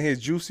Biggie and I hear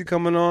Juicy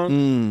coming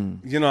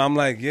on. You know, I'm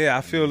like, yeah,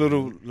 I feel a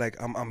little like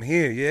I'm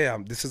here. Yeah,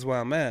 this is where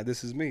I'm at.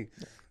 This is me.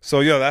 So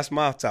yo, that's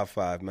my top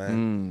 5,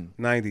 man.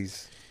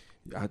 90s.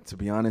 To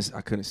be honest,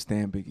 I couldn't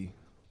stand Biggie.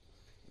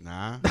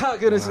 Nah.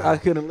 I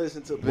couldn't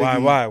listen to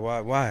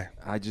Biggie. Why?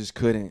 I just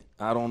couldn't.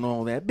 I don't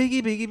know that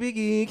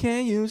Biggie,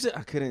 can't use it.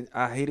 I couldn't.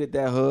 I hated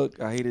that hook.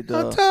 I hated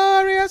the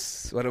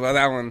Notorious. What about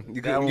that one?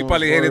 You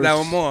probably hated that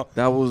one more.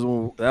 That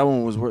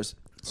one was worse.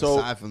 So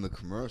aside from the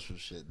commercial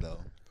shit, though.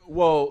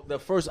 Well, the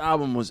first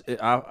album was,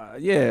 I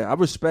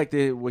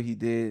respected what he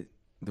did.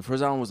 The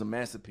first album was a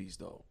masterpiece,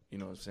 though. You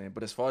know what I'm saying?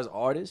 But as far as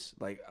artists,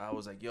 like, I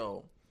was like,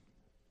 yo,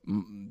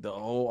 the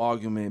whole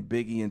argument,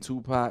 Biggie and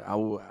Tupac,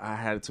 I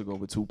had to go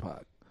with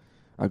Tupac.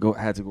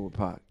 Had to go with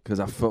Pac because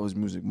I felt his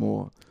music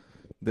more.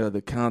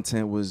 The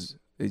content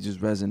it just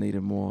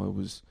resonated more. It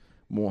was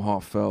more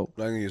heartfelt.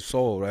 Like in your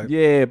soul, right?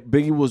 Yeah,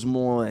 Biggie was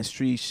more that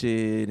street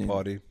shit. And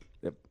party.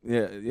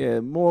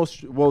 Yeah, more.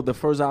 Well, the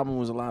first album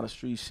was a lot of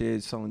street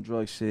shit, selling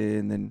drug shit,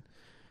 and then,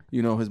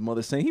 you know, his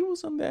mother saying he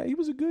was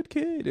a good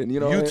kid, and you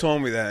know. You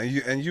told me that,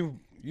 and you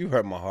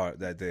hurt my heart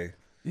that day.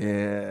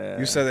 Yeah.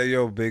 You said that,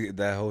 yo, Big,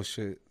 that whole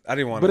shit. I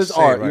didn't want to. But it's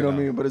say art, it right you know now.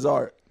 what I mean. But it's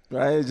art,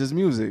 right? It's just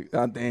music.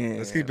 Oh, damn.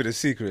 Let's keep it a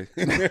secret.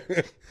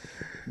 This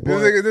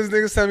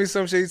nigga sent me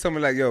some shit. He told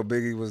me like, yo,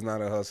 Biggie was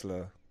not a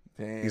hustler.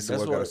 Damn. He used to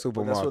work at a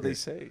supermarket.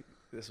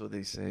 That's what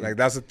they say. Like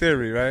that's a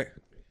theory, right?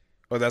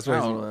 Or that's what I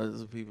don't know. That's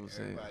what people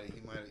say.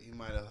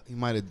 He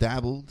might have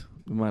dabbled.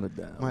 Might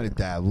have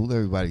dabbled.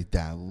 Everybody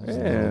dabbles.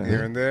 Yeah.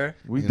 Here and there.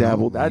 We You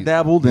dabbled. know, I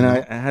dabbled, and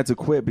I had to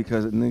quit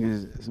because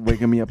niggas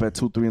waking me up at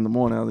 2-3 in the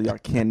morning. I was like, y'all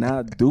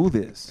cannot do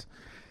this.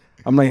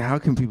 I'm like, how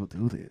can people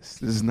do this?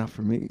 This is not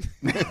for me.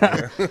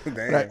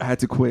 Damn. I had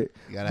to quit.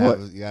 You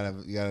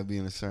gotta be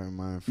in a certain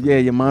mind frame. Yeah,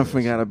 your mind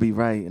frame gotta be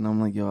right. And I'm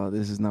like, yo,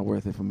 this is not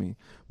worth it for me.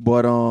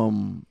 But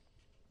damn,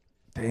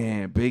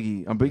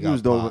 Biggie. Biggie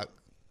was dope.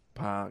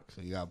 Pac.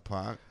 So you got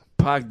Pac.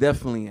 Pac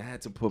definitely. I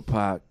had to put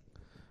Pac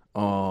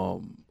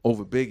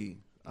over Biggie.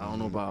 I don't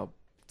know about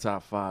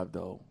top 5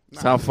 though.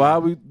 Top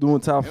 5, we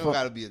doing top 5. It don't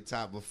gotta be a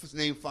top, but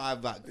name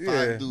five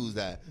dudes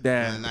that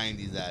in the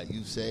 90s that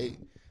you say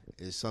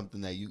is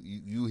something that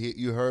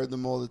you heard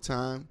them all the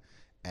time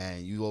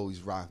and you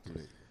always rocked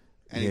with it.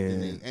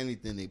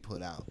 Anything they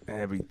put out.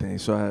 Everything.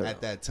 So at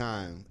that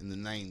time in the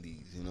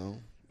 90s, you know.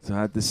 So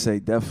I had to say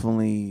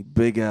definitely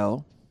Big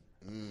L.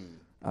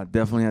 I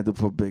definitely had to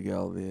put Big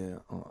L there.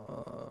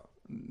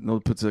 No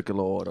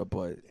particular order,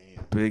 but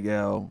Big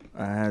L.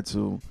 I had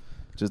to.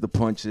 Just the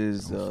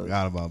punches. I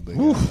forgot about Big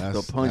L.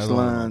 The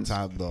punchlines.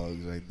 Top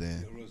dogs right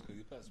there.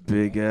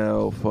 Big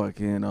L,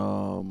 fucking,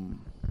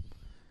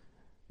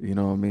 you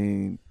know what I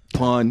mean?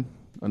 Pun.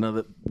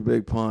 Another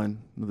big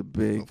pun. Another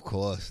big. Of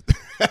course.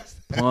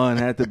 Pun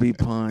had to be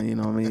Pun, you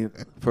know what I mean?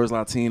 First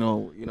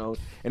Latino, you know.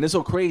 And it's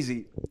so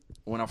crazy.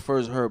 When I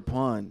first heard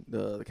Pun,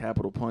 the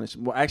Capital Punish.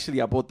 Well,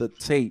 actually, I bought the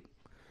tape,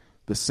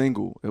 the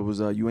single. It was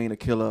You Ain't a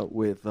Killer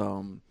with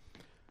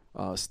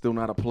Still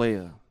Not a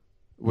Player.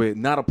 With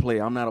Not a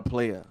Player, I'm Not a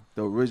Player.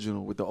 The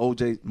original with the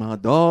OJ, my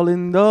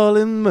darling,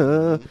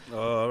 Oh,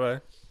 all right.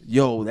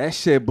 Yo, that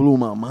shit blew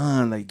my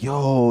mind. Like,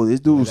 yo, this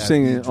dude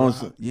singing on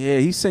some,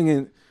 he's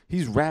singing,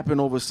 he's rapping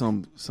over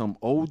some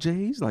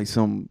OJs, like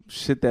some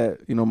shit that,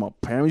 you know, my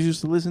parents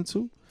used to listen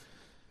to.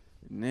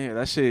 Man,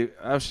 that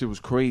shit was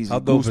crazy. How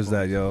dope is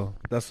that, yo?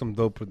 That's some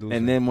dope producing.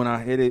 And then when I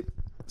hit it,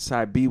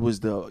 side B was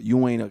the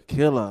You Ain't a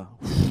Killer.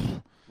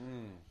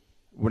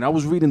 When I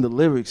was reading the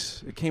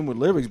lyrics, it came with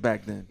lyrics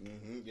back then.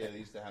 Yeah, they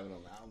used to have it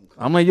on the album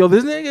cover. I'm like,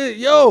 this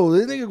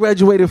nigga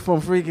graduated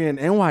from freaking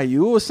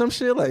NYU or some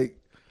shit, like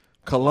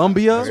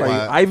Columbia,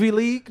 Ivy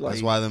League.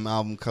 That's why them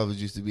album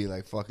covers used to be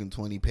like fucking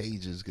 20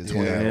 pages. Cause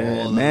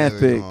all mad the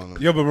thick. on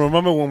them. Yo, but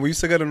remember when we used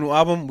to get a new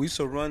album, we used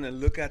to run and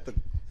look at the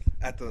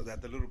little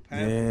pamphlet, the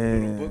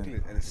little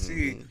booklet, and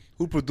see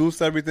who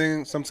produced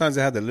everything. Sometimes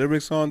they had the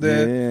lyrics on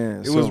there.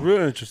 Yeah, it was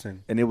real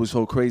interesting. And it was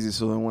so crazy.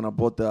 So then when I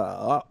bought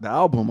the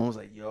album, I was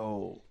like,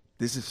 yo,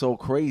 this is so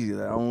crazy.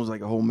 That album was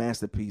like a whole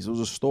masterpiece. It was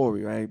a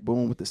story, right?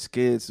 Boom, with the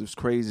skits. It was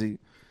crazy.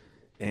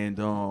 And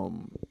I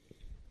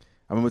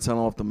remember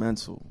telling off the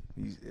mental.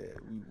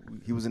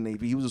 He was in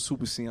Navy. He was a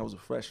super senior. I was a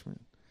freshman.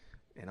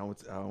 And I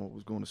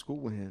was going to school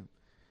with him.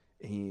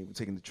 And he was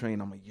taking the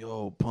train. I'm like,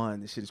 yo,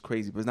 Pun, this shit is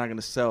crazy. But it's not going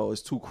to sell.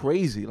 It's too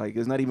crazy. Like,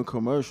 it's not even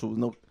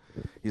commercial.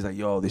 He's like,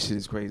 yo, this shit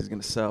is crazy. It's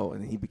going to sell.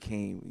 And he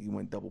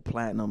went double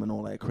platinum and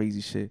all that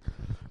crazy shit.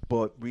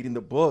 But reading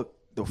the book,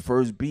 the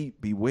first beat,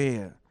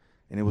 Beware.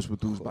 And it was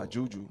produced by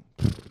Juju.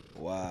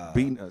 Wow.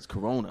 Beating us,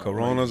 Corona.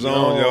 Corona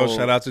Zone, yo,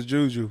 shout out to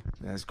Juju.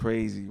 That's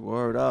crazy.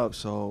 Word up.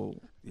 So,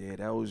 yeah,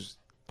 that was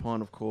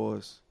Pun, of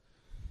course.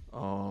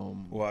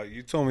 Well,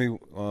 you told me,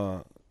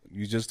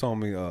 you just told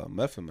me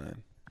Method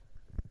Man.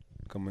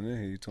 Coming in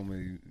here, you told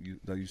me you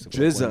that used to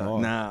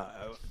Jizza. Nah,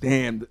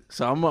 damn.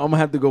 So I'm going to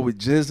have to go with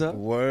Jizza.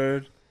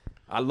 Word.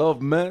 I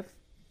love Meth.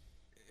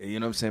 You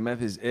know what I'm saying?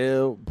 Meth is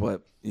ill,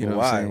 but you know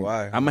what I'm saying?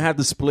 Why? I'm going to have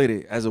to split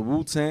it. As a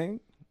Wu-Tang,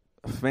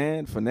 a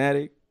fan,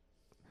 fanatic,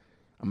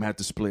 I'm going to have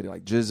to split it.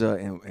 Like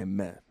Jizza and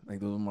Meth. Like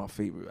those are my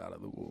favorite out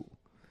of the Wu.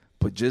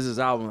 But Jizz's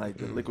album, like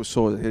the Liquid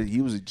Swords,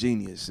 he was a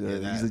genius.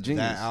 He's a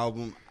genius. That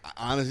album,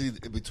 honestly,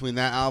 between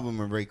that album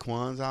and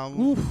Raekwon's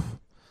album,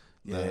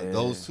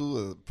 those two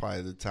are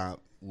probably the top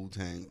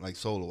Wu-Tang like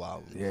solo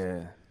albums.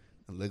 Yeah.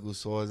 The Liquid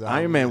Swords album.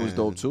 Iron Man was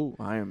dope too.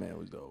 Iron Man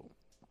was dope.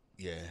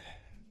 Yeah.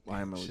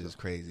 Iron Man was Shit's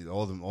crazy.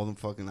 All them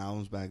fucking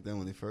albums back then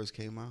when they first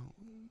came out.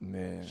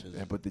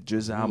 Yeah, but the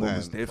Jizz album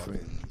was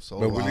different.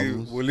 But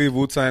we'll leave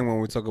Wu-Tang when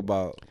we talk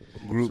about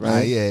groups.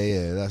 Right?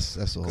 Yeah. That's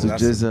a whole. So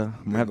Jizza,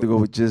 I'm gonna have to go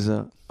with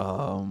Jizza.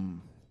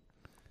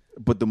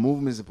 But the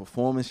movements and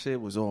performance shit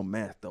was all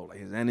meth though. Like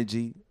his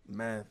energy,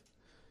 meth.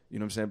 You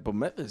know what I'm saying? But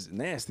meth is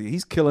nasty.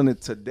 He's killing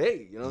it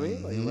today. You know what I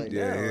mean? Like right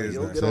now, like,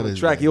 he'll get on the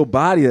track. He'll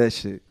body that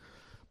shit.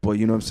 But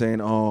you know what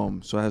I'm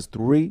saying? So it has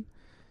 3.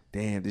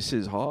 Damn, this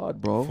shit's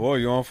hard, bro. 4,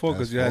 you on 4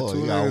 because you had 2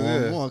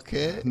 niggas. One more,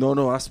 kid.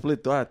 No, I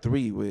split. I had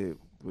 3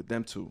 with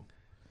them 2.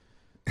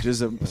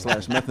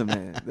 Jizza / Method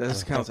Man.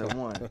 That counts at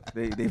 1.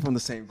 They from the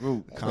same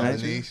group.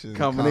 Combination.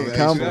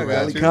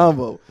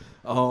 Combo.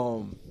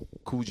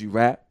 Coogee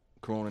Rap,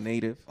 Corona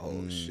Native.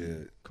 Oh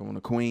shit.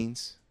 Corona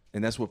Queens.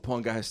 And that's where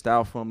Pun got his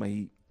style from. Like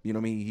you know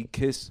what I mean? He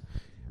kissed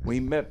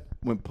when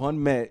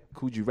Pun met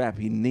Coogee Rap,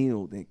 he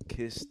kneeled and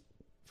kissed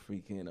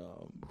freaking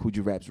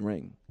Coogee Rap's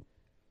ring.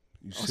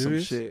 You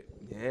serious? Some shit.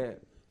 Yeah.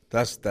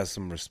 That's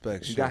some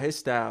respect. He got his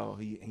style.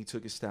 He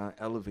took his style and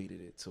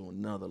elevated it to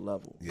another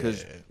level.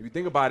 Because if you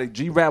think about it,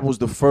 G-Rap was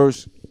the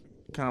first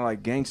kind of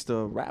like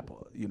gangster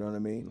rapper. You know what I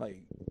mean?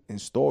 Like in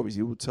stories,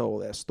 he would tell all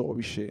that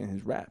story shit in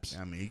his raps.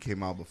 I mean, he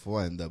came out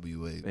before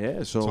NWA.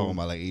 Yeah, so talking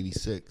about like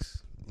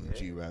 86 when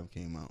G-Rap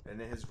came out. And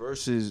then his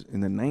verses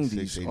in the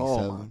 90s.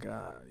 Oh my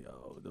god,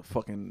 yo,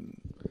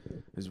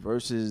 his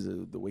verses,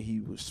 the way he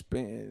was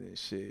spitting and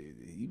shit,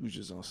 he was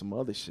just on some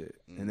other shit.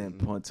 And then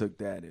Pun took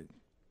that and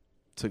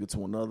took it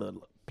to another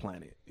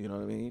planet. You know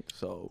what I mean?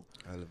 So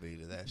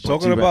elevated that shit.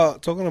 Talking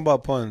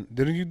about Pun,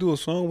 didn't you do a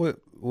song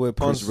with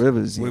Pun's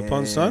Rivers? With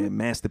Pun's son?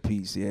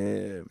 Masterpiece.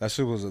 Yeah, that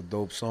shit was a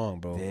dope song,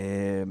 bro.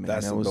 Yeah, man,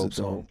 that was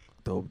a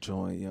dope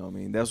joint. You know what I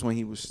mean? That's when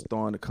he was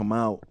starting to come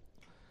out.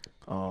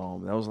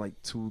 That was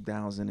like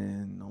 2000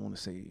 and I want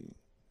to say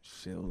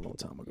shit, a long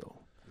time ago.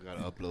 We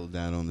gotta upload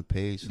that on the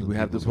page. So we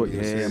have to put.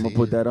 Yeah, I'm gonna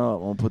put that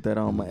up. I'm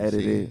gonna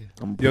edit it.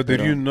 Yo,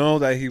 did you know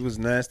that he was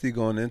nasty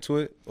going into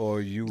it, or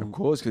you? Of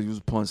course, because he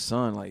was Pun's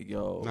son. Like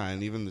yo. Nah,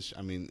 and even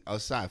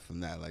aside from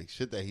that, like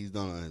shit that he's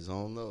done on his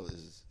own though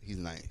he's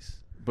nice.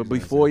 But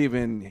before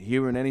even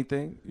hearing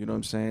anything, you know what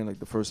I'm saying? Like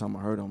the first time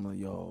I heard him, I'm like,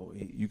 yo,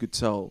 you could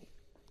tell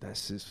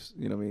that's his.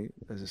 You know what I mean?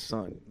 That's his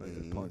son, like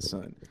his Pun's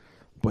son.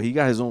 But he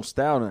got his own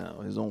style now,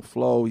 his own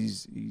flow.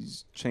 He's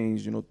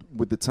changed, you know,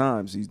 with the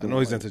times. I know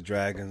he's into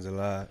dragons a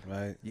lot,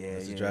 right? Yeah,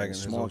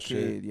 Dragons, smart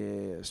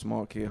kid,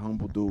 smart kid,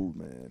 humble dude,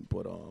 man.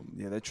 But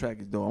yeah, that track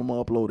is dope. I'm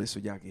gonna upload it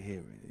so y'all can hear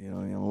it. You know,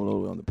 I'm gonna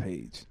upload it on the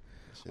page.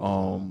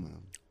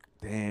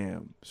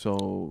 Damn.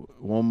 So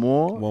one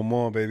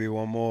more, baby,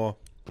 one more.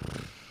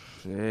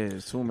 Shit,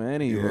 it's too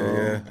many, yeah,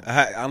 bro.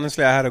 Yeah.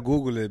 Honestly, I had to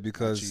Google it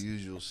because your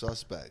usual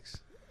suspects,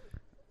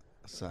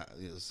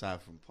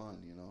 aside from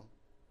Pun, you know.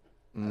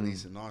 At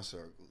least in our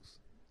circles,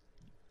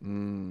 you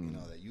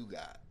know that you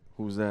got.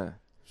 Who's that? I'm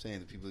saying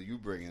the people you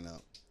bringing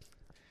up.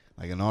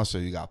 Like in our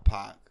circle, you got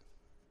Pac,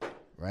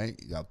 right?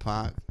 You got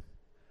Pac,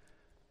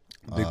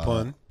 Big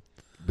Pun,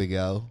 Big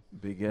L,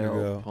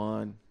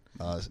 Pun,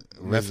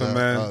 Method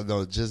Man,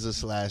 no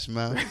Jizza /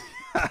 Meth.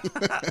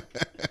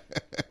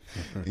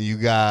 You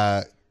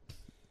got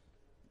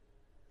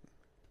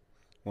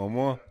one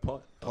more.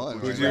 Pun.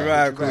 Coogee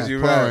Rap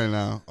right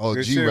now.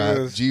 Oh,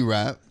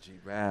 G-Rap.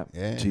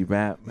 Yeah.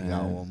 G-Rap, man. You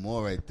got one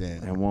more right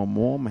there. And one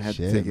more, I'm going to have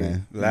to take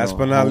it. Last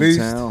but not least.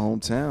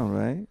 Hometown,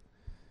 right?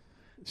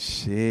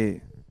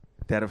 Shit.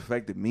 That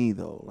affected me,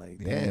 though. Like,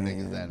 damn.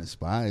 Niggas that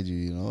inspired you,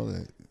 you know,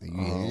 that you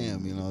hear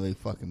them, you know, they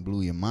fucking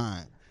blew your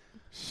mind.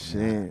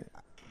 Shit.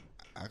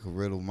 I could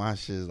riddle my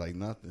shit like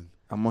nothing.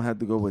 I'm going to have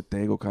to go with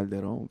Tego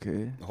Calderon,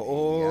 okay?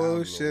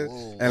 Oh, shit.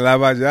 And La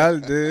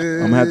Vallarde. I'm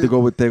going to have to go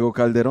with Tego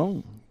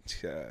Calderon.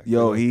 Yeah,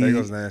 yo,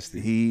 Tego's nasty.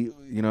 He,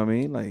 you know what I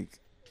mean? Like,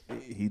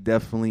 he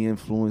definitely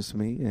influenced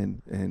me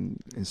and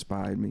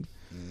inspired me,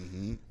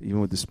 even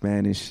with the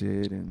Spanish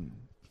shit. And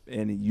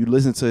you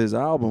listen to his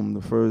album,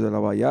 the first La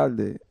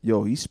Vallarde,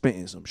 yo, he's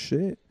spitting some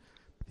shit.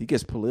 He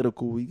gets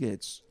political. He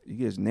gets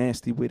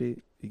nasty with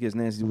it. He gets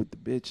nasty with the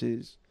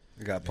bitches.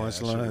 He got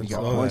punchlines.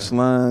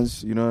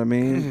 Punchlines. You know what I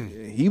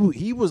mean?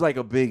 He was like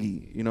a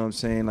Biggie. You know what I'm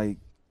saying? Like,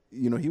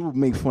 you know, he would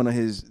make fun of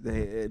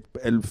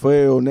el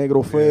feo,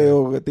 negro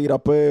feo, que tira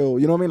peo.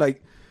 You know what I mean?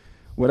 Like,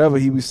 whatever,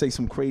 he would say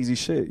some crazy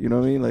shit. You know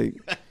what I mean?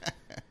 Like,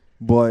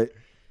 but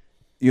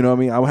you know what I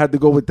mean? I would have to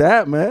go with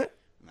that, man.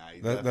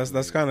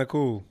 That's kind of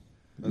cool.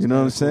 You know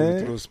what I'm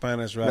saying? Through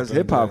Spanish rap. That's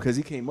hip hop because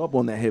he came up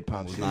on that hip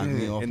hop shit. Knocking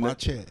me off my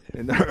chair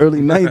in the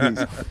early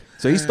 90s.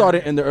 So he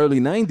started in the early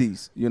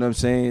 90s. You know what I'm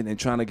saying? And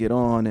trying to get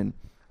on, and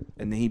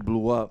then he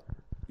blew up.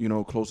 You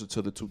know, closer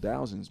to the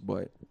 2000s.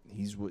 But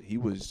he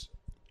was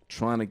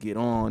trying to get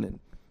on and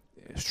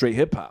straight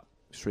hip hop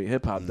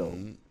though.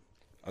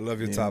 I love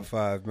your top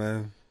 5,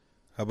 man.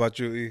 How about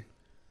you, E?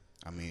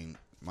 I mean,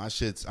 My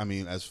shit's. I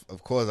mean, as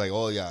of course, like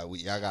all y'all,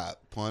 y'all got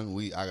pun.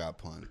 I got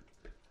pun.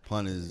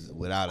 Pun is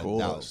without a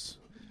doubt.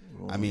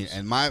 I mean,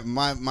 and my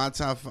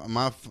top.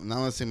 Not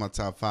gonna say my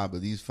top 5,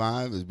 but these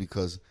 5 is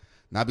because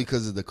not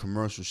because of the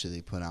commercial shit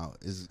they put out.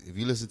 Is if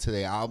you listen to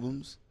their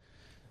albums,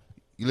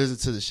 you listen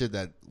to the shit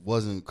that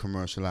wasn't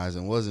commercialized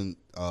and wasn't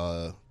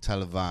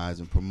televised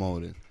and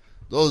promoted.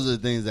 Those are the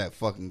things that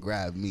fucking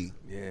grab me.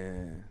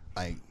 Yeah.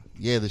 Like,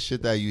 yeah, the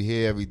shit that you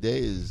hear every day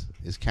is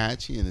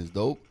catchy and is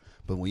dope.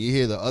 But when you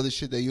hear the other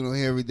shit that you don't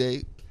hear every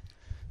day,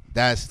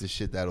 that's the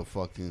shit that'll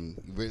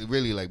fucking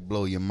really like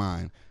blow your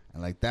mind.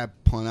 And like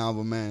that Pun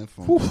album, man,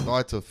 from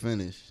start to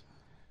finish,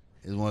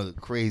 is one of the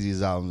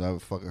craziest albums I ever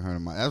fucking heard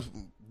in my. That's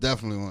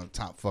definitely one of the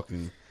top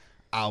fucking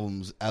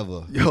albums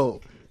ever.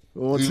 Yo,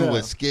 even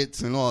with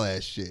skits and all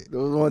that shit. There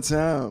was one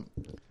time,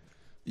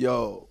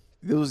 yo,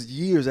 it was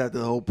years after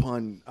the whole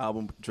Pun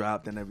album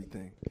dropped and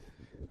everything.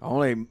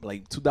 Only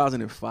like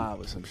 2005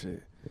 or some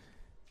shit.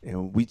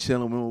 And we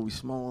chilling, when we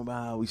smoking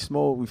about, we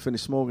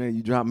finished smoking, and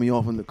you dropped me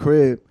off in the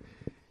crib.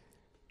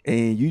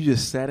 And you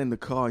just sat in the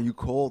car and you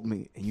called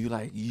me and you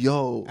like,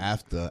 yo.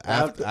 After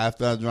I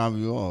dropped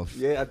you off.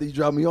 Yeah, after you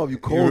dropped me off, you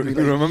called me. You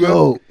like, remember?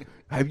 Yo,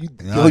 you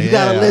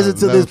gotta listen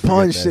to this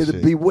Pun shit.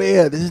 Shit.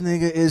 Beware, this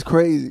nigga is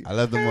crazy. I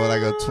left them with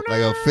like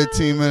a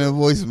 15-minute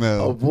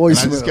voicemail. A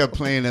voicemail. And I just kept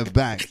playing it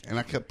back. And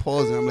I kept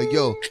pausing. I'm like,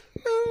 yo.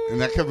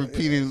 And I kept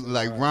repeating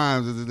like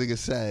rhymes that the nigga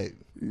said.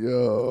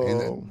 Yo.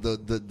 And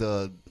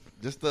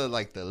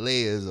the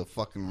layers of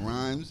fucking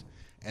rhymes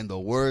and the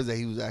words that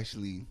he was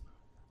actually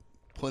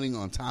putting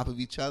on top of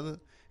each other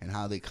and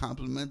how they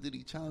complemented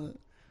each other.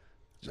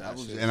 I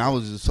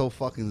was just so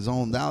fucking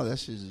zoned out. That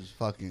shit just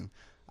fucking.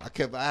 I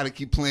had to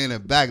keep playing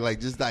it back, like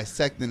just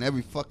dissecting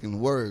every fucking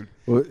word,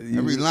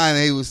 every line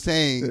that he was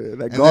saying.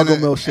 That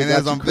Gargamel shit. And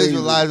as I'm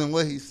visualizing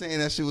what he's saying,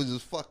 that shit was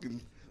just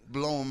fucking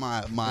blowing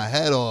my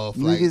head off.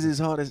 Niggas is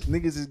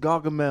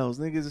Gargamels.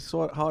 Niggas is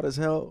hard as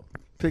hell.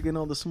 Picking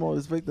on the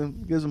smallest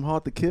victim gives them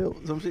hard to kill.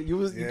 Some shit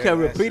you kept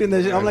repeating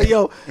that shit. I'm like,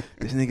 yo,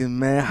 this nigga's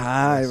mad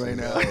high right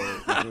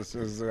now.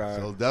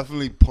 So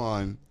definitely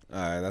Pun. All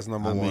right, that's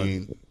number 1. I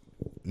mean,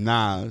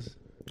 Nas.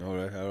 All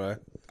right.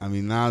 I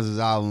mean, Nas's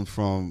album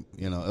from,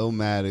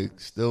 Illmatic,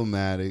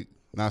 Stillmatic,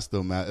 not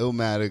Stillmatic,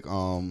 Illmatic,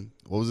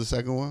 what was the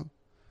second one?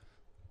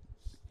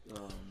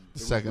 The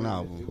second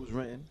album. It was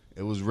written.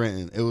 It was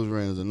written. It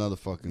was another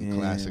fucking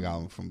classic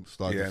album from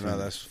start to finish. Yeah, no,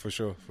 that's for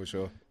sure.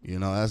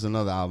 That's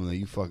another album that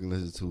you fucking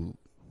listen to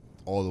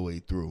all the way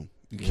through.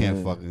 You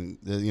can't fucking,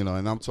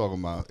 and I'm talking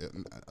about,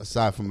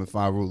 aside from If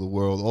I Rule the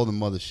World, all the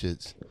mother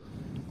shits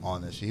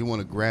on that shit. He won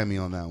a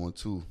Grammy on that one,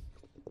 too.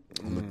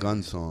 On the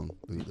Gun song.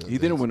 He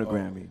didn't win a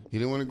Grammy. He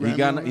didn't win a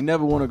Grammy? He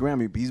never won a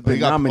Grammy, but he's been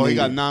nominated. He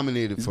got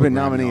nominated He's for been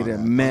a Grammy nominated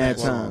on mad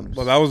that. times.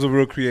 Well, that was a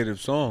real creative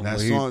song. That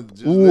Like, song.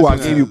 Ooh, I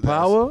Gave You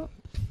Power?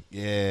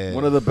 Yeah.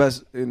 One of the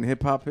best in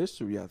hip-hop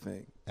history, I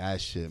think. That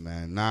shit,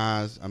 man.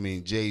 Nas,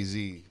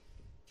 Jay-Z.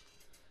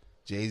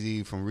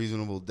 Jay-Z from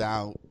Reasonable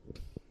Doubt.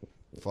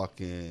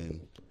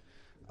 Fucking,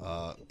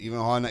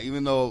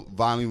 even though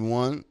Volume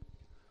 1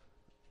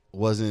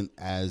 wasn't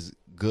as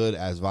good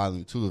as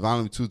Volume 2.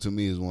 Volume 2 to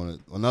me is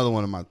another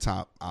one of my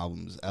top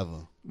albums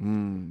ever.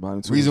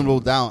 Volume 2. Reasonable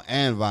Doubt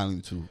and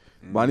Volume 2.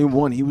 Volume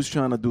 1, he was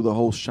trying to do the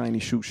whole shiny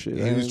shoot shit.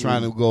 He was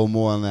trying to go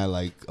more on that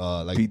like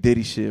P.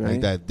 Diddy shit, right?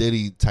 Like that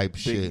Diddy type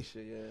Biggie shit.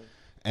 yeah.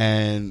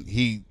 And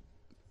he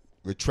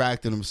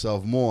retracted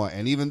himself more.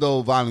 And even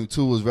though Volume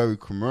 2 was very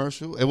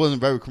commercial, it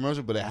wasn't very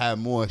commercial, but it had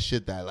more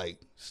shit that like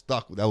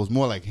stuck. That was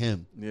more like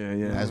him.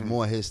 Yeah. That's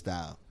more his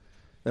style.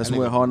 That's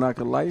where Hard Knock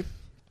of Life.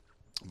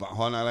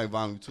 Hard Knock Life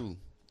Volume 2.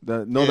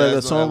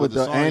 The song with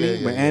the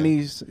Annie, with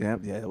Annie's,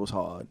 it was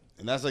hard.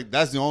 And that's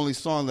the only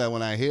song that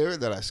when I hear it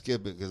that I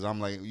skip it because I'm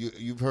like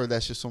you've heard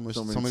that shit so many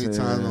times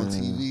on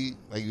TV,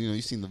 like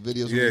you've seen the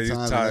videos so many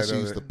times. And that shit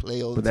used to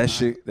play all the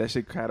time. That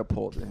shit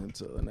catapulted him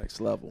to the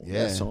next level.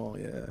 Yeah, that song,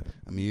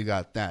 I mean, you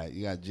got that.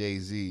 You got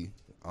Jay-Z,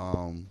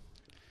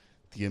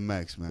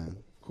 DMX, man.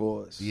 Of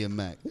course,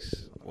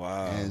 DMX.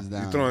 Wow, hands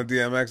down. You throwing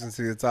DMX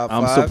into your top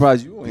 5? I'm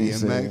surprised you ain't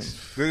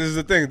DMX. This is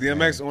the thing.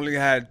 DMX only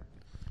had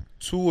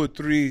 2 or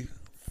 3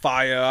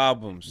 fire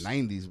albums.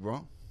 90s,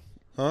 bro.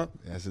 Huh?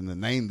 That's in the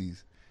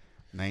 90s.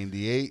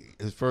 98.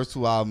 His first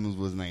 2 albums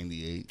was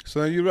 98.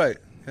 So you're right.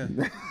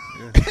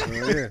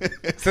 Yeah.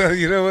 So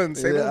you know what?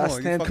 Say no more. I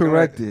stand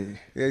corrected. Right.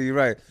 Yeah, you're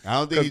right. I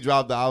don't think he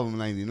dropped the album in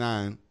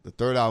 99. The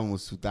third album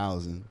was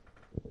 2000.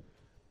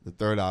 The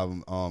third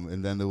album,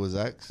 and then there was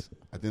X.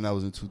 I think that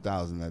was in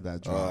 2000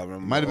 that dropped. It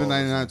might have been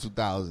 99,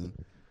 2000.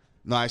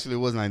 No, actually it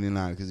was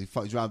 99 because he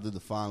dropped it the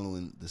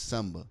following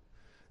December.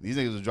 These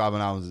niggas was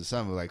dropping albums in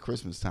December, like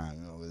Christmas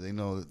time. They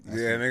know.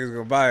 Niggas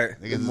gonna buy it.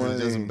 Niggas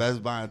is just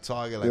Best Buy and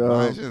Target, like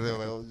buying shit. They're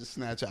like, oh, just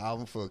snatch an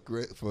album for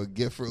a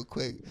gift real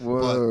quick.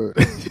 Word.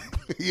 But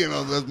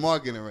that's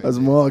marketing right. That's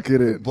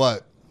marketing.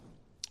 But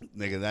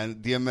nigga,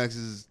 that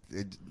DMX,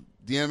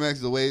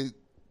 the way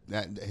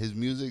that his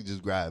music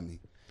just grabbed me.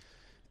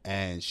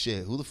 And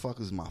shit, who the fuck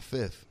is my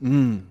fifth?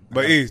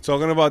 But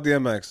talking about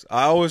DMX,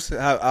 I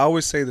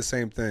always say the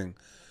same thing,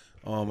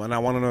 and I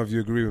want to know if you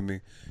agree with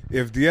me.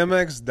 If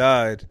DMX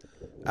died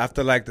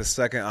after like the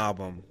second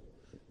album,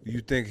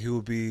 you think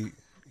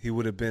he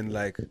would have been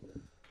like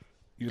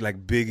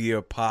Biggie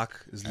or Pac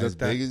is As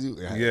looked at? big as you,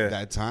 Yeah. at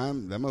that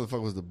time, that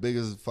motherfucker was the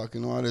biggest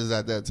fucking artist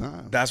at that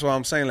time. That's what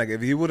I'm saying. Like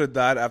if he would have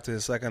died after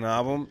his second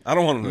album, I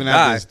don't want him Even to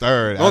after die. his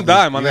third, Don't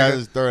die, my even after nigga.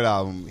 his third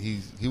album,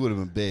 he would have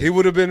been big. He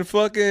would have been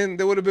fucking.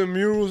 There would have been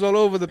murals all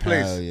over the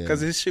place Hell yeah.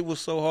 because his shit was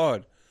so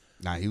hard.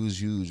 Nah, he was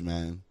huge,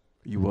 man.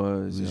 He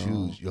was. He was yo.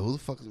 huge. Yo, who the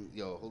fuck is?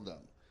 Yo, hold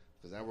up,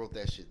 because I wrote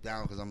that shit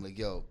down. Because I'm like,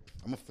 yo,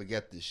 I'm gonna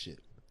forget this shit.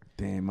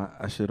 Damn,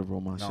 I should have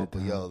wrote my No, shit but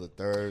down. yo, the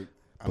third.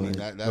 I mean,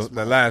 that's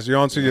The last. You're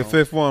on to your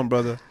fifth one,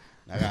 brother.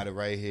 I got it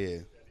right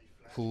here.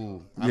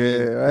 Cool. I Yeah,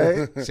 mean,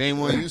 right. same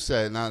one you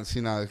said. Now it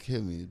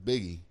hit me.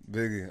 Biggie.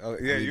 Biggie. Oh,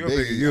 yeah, I mean, you're a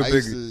Biggie. You're a I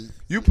used Biggie. to-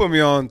 You put me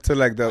on to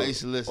like the I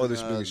used to listen other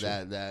to Biggie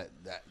shit.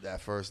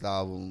 that first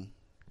album,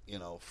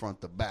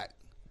 front to back.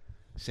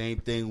 Same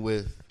thing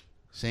with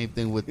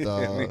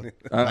Life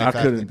I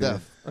After couldn't.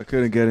 Death. I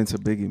couldn't get into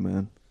Biggie,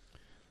 man.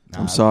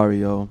 Nah, I'm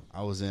sorry, yo.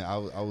 I was We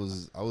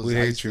I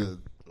hate used you. to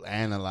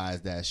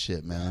analyze that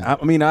shit, man.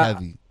 I mean,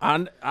 Heavy.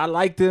 I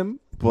liked him,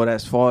 but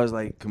as far as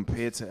like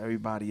compared to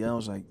everybody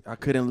else, like I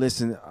couldn't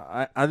listen.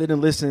 I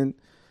didn't listen.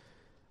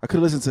 I could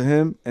listen to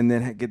him and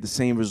then get the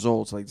same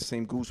results, like the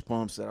same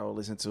goosebumps that I would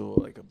listen to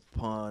like a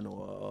Pun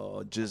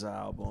or a Jizz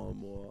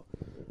album or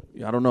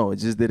I don't know. It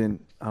just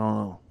didn't. I don't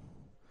know.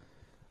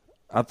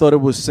 I thought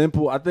it was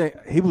simple. I think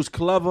he was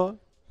clever,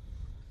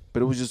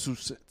 but it was just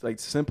too, like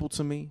simple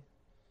to me.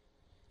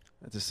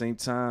 At the same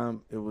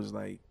time, it was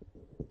like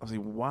I was like,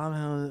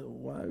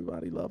 why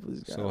everybody love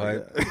this guy? So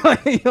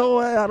like, you know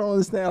what? I don't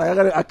understand.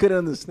 Like I couldn't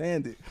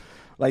understand it.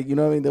 Like, you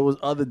know what I mean? There was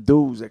other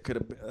dudes that could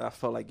have. I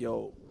felt like,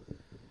 yo,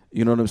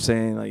 you know what I'm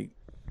saying? Like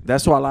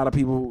that's why a lot of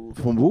people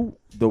from Wu,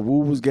 the Wu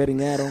was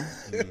getting at him.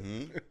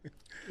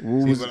 Mm-hmm.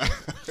 Wu was, See, but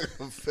I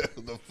can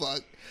feel the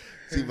fuck.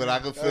 See, but I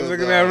can I feel. was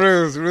looking at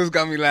Riz. Riz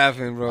got me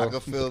laughing, I bro. can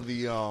feel the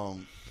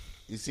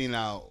You see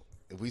now,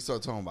 if we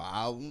start talking about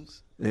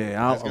albums,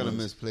 yeah, that's gonna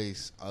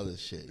misplace other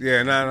shit.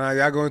 Yeah, nah,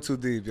 y'all going too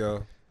deep,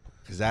 yo.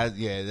 Cause that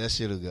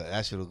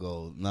shit'll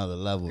go another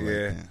level. Yeah.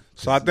 Right there.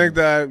 So I think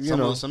that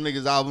some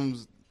niggas'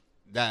 albums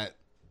that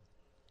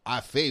I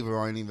favor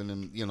aren't even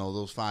in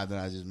those five that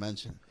I just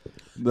mentioned.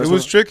 it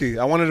was tricky.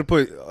 I wanted to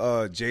put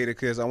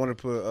Jadakiss. I wanted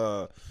to put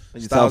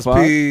your Styles top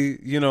five? P.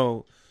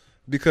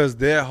 Because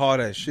they're hard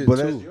as shit But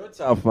too. that's your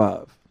top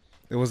five.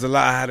 It was a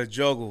lot I had to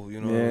juggle. Yeah,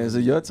 is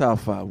it your top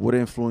five? What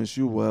influenced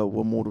you?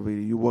 What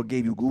motivated you? What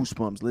gave you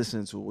goosebumps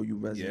listening to? What you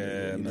resonated? Yeah, with? You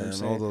know what I'm man,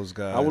 saying? all those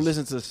guys. I would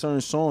listen to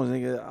certain songs,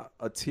 nigga.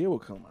 A tear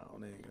would come out,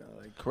 nigga,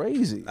 like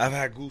crazy. I've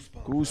had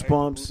goosebumps.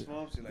 Goosebumps. Right?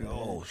 Goosebumps. You're like,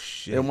 oh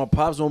shit. And my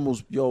pops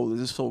almost, this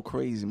is so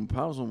crazy. My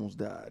pops almost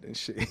died and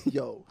shit.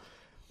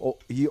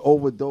 He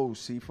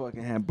overdosed. He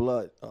fucking had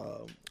blood,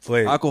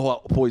 Wait.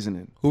 alcohol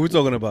poisoning. Who we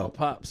talking My about?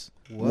 pops.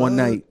 What? One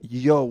night,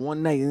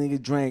 nigga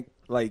drank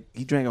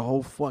he drank a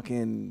whole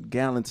fucking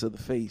gallon to the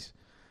face,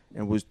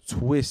 and was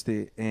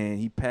twisted, and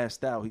he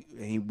passed out.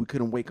 We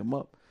couldn't wake him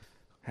up.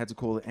 Had to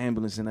call the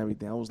ambulance and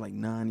everything. I was like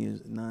 9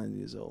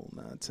 years old,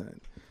 9, 10.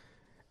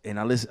 And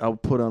I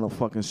put on a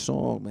fucking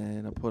song,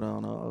 man. I put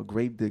on a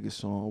Gravedigger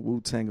song,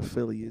 Wu-Tang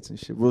Affiliates and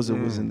shit.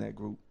 RZA was in that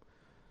group.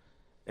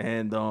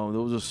 And there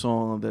was a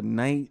song, The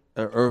Night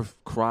the Earth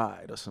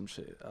Cried or some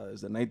shit. It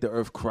was The Night the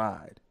Earth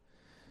Cried.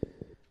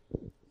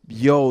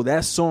 Yo,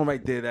 that song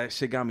right there, that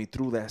shit got me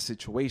through that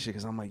situation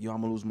because I'm like, yo,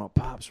 I'm gonna lose my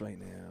pops right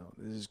now.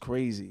 This is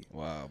crazy.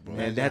 Wow, bro.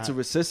 And they had to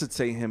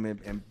resuscitate him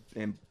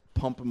and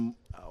pump him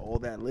all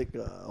that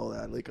liquor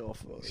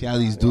off of. See how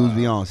these dudes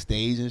be on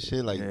stage and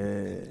shit? Like,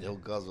 Yeah. they'll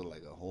guzzle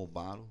like a whole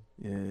bottle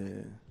Yeah.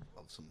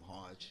 of some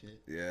hard shit.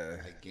 Yeah.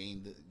 Like,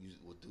 you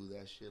will do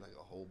that shit, like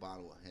a whole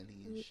bottle of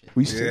Henny and shit.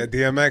 We Yeah,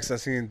 DMX, I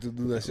seen do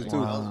that shit too.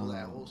 Guzzle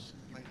that whole shit.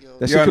 Like, yo,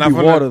 That Yo, shit not could be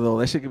for water though.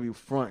 That shit could be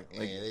front.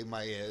 Like, yeah, they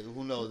might,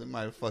 who knows? They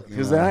might have fucking.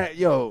 because they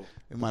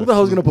who might the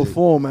hell's have gonna flued it.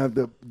 perform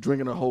after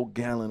drinking a whole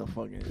gallon of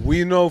fucking?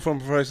 We know from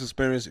first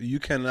experience, you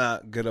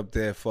cannot get up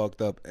there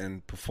fucked up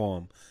and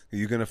perform.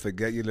 You're gonna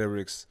forget your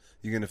lyrics.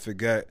 You're gonna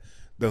forget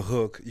the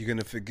hook. You're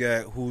gonna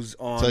forget who's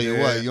on. Tell you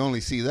there. what, you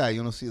only see that.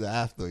 You don't see the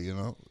after, Yeah,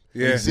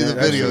 you see the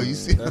that's video. true. You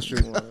see That's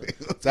true.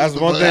 That's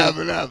one what thing.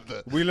 happened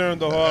after. We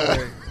learned the hard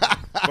way.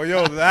 But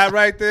yo, that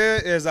right there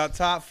is our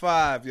top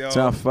 5, yo.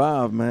 Top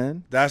 5,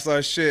 man. That's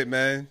our shit,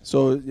 man.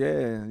 So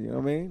yeah, you know what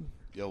I mean.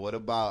 Yo, what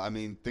about? I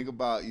mean, think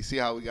about. You see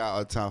how we got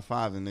our top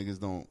 5, and niggas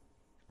don't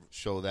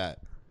show that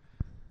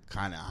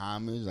kind of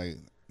homage. Like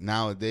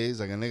nowadays,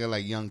 like a nigga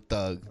like Young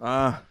Thug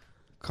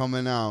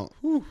coming out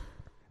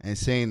and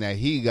saying that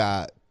he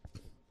got,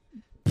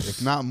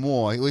 if not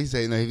more, what he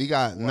say? No, if he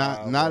got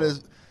not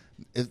as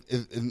if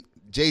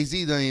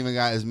Jay-Z don't even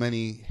got as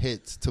many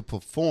hits to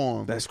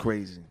perform. That's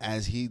crazy.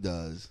 As he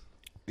does.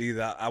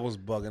 Either I was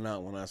bugging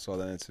out when I saw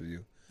that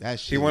interview. That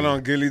shit. He went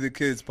on Gilly the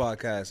Kid's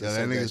podcast. Yeah,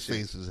 and that said nigga's shit.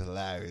 face was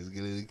hilarious.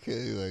 Gilly the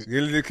Kid, like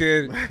Gilly the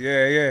Kid,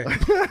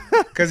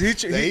 yeah. Because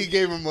he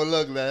gave him a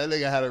look. That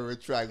nigga had to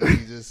retract what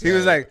he just said. He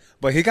was like,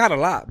 but he got a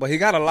lot.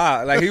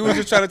 Like, he was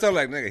just trying to tell,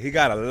 like, nigga, he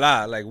got a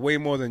lot. Like, way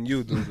more than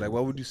you, dude. Like, why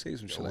would you say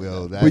some shit like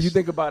that? What you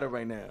think about it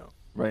right now?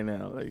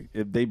 Like,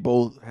 if they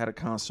both had a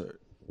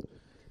concert,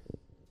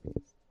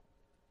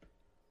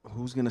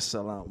 who's gonna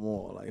sell out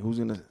more? Like who's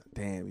gonna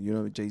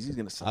Jay-Z's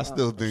gonna sell out. I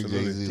still think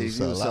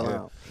Jay-Z will sell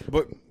out.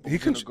 But he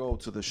Who's can gonna go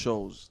to the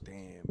shows.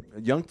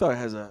 Damn, Young Thug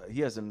has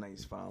a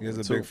nice following. He has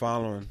a too. big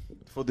following.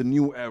 For the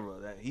new era.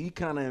 That he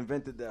kind of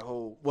invented that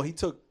whole. Well, he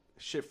took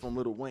shit from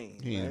Lil Wayne.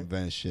 He right? ain't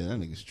invent shit. That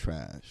nigga's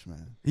trash,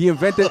 man. He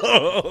invented.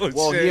 Oh,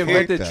 he shit.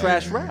 invented Fuck that,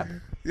 trash man. rap.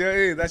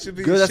 Yeah, that should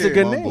be Good. That's shit. a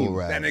good Mumble name.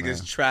 rap, That nigga's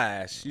man.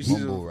 trash. You should.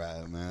 Mumble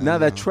rap, man. Now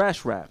that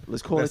trash rap.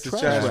 Let's call That's it the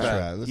trash trash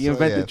rap. rap. He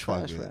invented Yeah,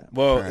 trash fuck it. rap.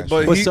 Well, Trash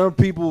but But he, some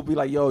people will be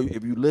like, yo,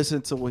 if you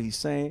listen to what he's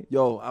saying,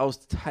 yo, I was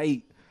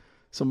tight.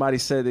 Somebody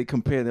said they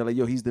compared. They're like,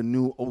 yo, he's the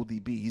new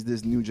ODB. He's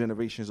this new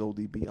generation's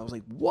ODB. I was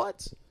like,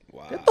 what?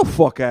 wow. Get the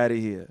fuck out of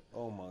here.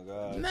 Oh my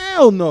god.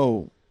 Hell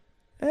no.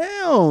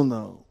 Hell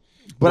no.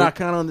 But I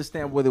kind of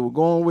understand where they were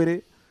going with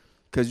it.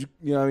 Because, you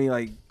know what I mean?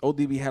 Like,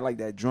 ODB had like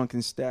that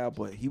drunken style,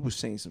 but he was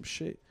saying some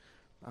shit.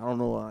 I don't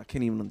know. I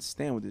can't even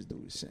understand what this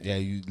dude is saying. Yeah,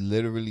 you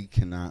literally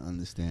cannot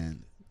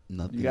understand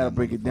nothing. You got to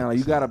break it down. Like,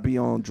 you got to be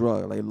on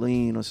drug, like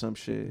lean or some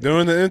shit.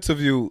 During the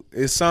interview,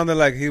 it sounded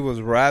like he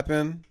was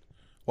rapping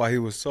while he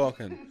was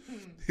talking.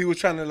 He was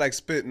trying to like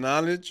spit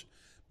knowledge,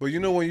 but you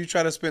know when you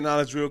try to spit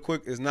knowledge real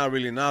quick, it's not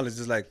really knowledge.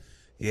 It's like,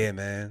 yeah,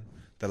 man,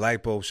 the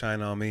light bulb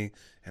shine on me,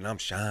 and I'm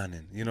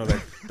shining. You know,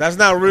 like that's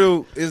not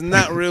real. It's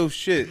not real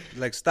shit.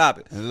 Like, stop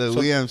it. And look, So-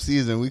 we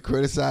MCs and we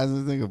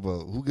criticizing the thing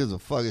about who gives a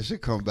fuck if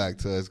shit come back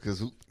to us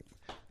because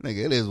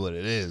nigga, it is what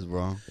it is,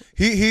 bro.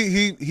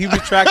 He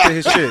retracted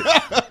his shit.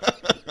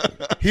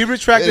 He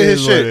retracted It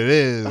his is what shit. it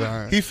is. All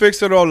right. He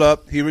fixed it all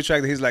up. He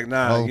retracted. He's like,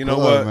 nah, Oh, you know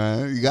come what? on,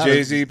 man. You gotta-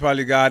 Jay-Z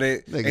probably got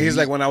it. Nigga, And he's you-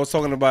 like, when I was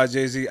talking about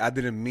Jay-Z, I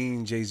didn't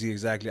mean Jay-Z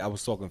exactly. I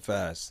was talking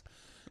fast.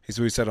 He's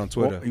what he said on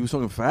Twitter. Well, he was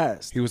talking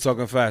fast. He was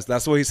talking fast.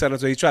 That's what he said on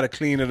Twitter. He tried to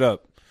clean it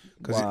up.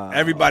 Because Wow.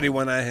 everybody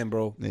went at him,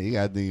 bro. Yeah, you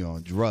got to think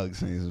on drugs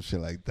saying some shit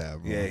like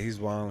that, bro. Yeah, he's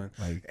wilding.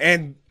 Like-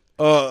 And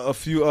a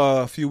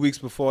few weeks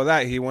before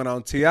that, he went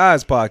on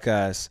T.I.'s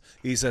podcast.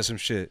 He said some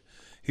shit.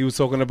 He was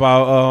talking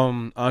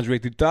about Andre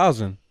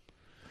 3000.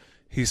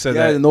 He said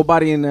Yeah, that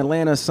nobody in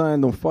Atlanta,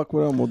 son, don't fuck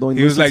with him or don't.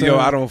 he was listen like, to "Yo, him.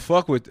 I don't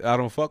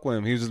fuck with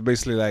him." He was just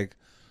basically like,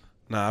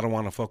 "Nah, I don't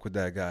want to fuck with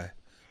that guy."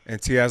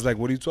 And T.I.'s like,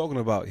 "What are you talking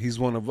about? He's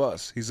one of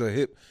us. He's a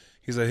hip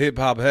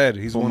hop head.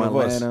 He's From one of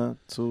us." Atlanta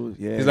too.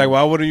 Yeah, He's like,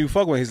 "Why wouldn't you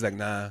fuck with him?" He's like,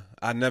 "Nah,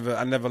 I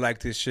never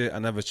liked his shit. I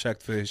never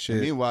checked for his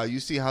shit." Meanwhile, you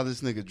see how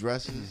this nigga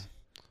dresses.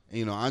 And,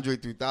 you know, Andre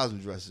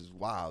 3000 dresses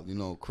wild. You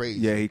know, crazy.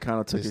 yeah, he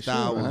kind of took his his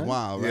style shit, was right?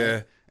 wild, right?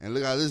 Yeah. And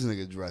look how this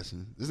nigga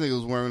dressing. This nigga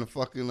was wearing a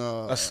fucking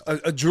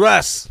A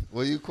dress.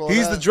 what do you call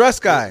He's that? the dress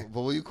guy. But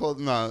what do you call it?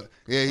 No,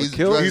 yeah, he's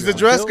kilt? dress He's the guy.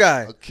 dress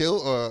guy. A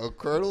kilt or a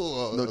kirtle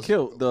or The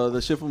kilt,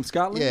 the shit from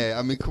Scotland. Yeah,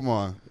 I mean, come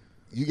on.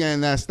 You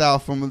getting that style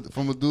from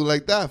a dude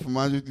like that, from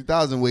Andre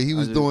 3000, where he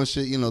was doing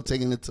shit, you know,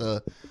 taking it to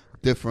a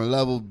different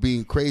level,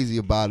 being crazy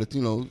about it,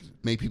 you know,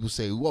 make people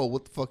say, "Whoa,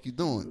 what the fuck you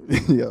doing?"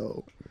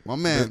 Yo, My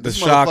man, The this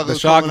shock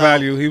motherfucker's value coming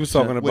out he was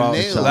talking with about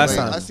nails. last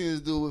Like, I time. seen this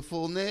dude with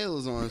full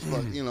nails on his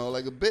fuck, you know,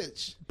 like a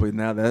bitch. but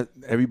now that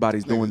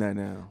everybody's doing that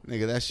now.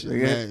 Nigga, that shit,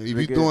 Nigga, man. If you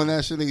nigga. doing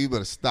that shit, nigga, you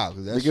better stop.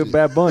 'Cause that Look shit, at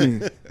Bad Bunny.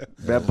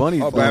 Bad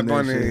Bunny. Oh, Bad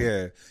Bunny,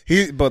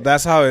 yeah. But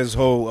that's how his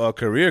whole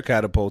career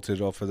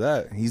catapulted off of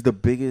that. He's the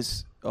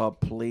biggest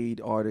played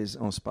artist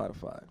on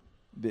Spotify.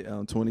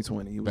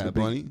 2020. He was Bad the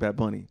big, Bunny? Bad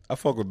Bunny. I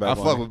fuck with Bad I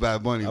Bunny. fuck with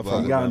Bad Bunny, I but fuck He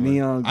with got Bad Bunny.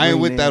 neon. I ain't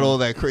green with that nails. all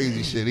that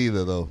crazy shit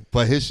either, though.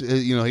 But his,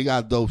 shit, you know, he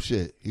got dope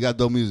shit. He got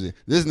dope music.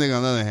 This nigga,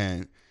 on the other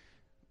hand,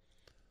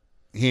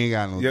 he ain't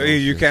got no. Yo, dope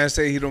you shit. can't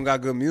say he don't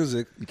got good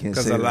music You can't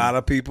because say a that. lot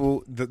of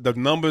people, the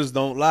numbers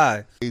don't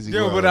lie. Crazy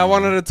Yo, world, but I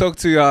wanted man. to talk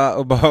to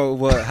y'all about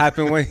what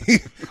happened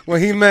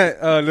when he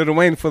met Lil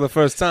Wayne for the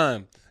first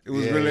time. It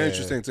was Yeah, really yeah,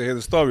 interesting to hear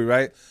the story.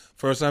 Right,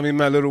 first time he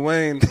met Lil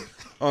Wayne,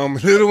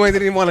 Lil Wayne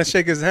didn't even want to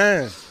shake his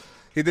hand.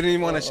 He didn't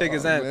even want to shake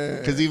his hand.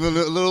 Because even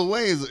Lil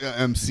Wayne's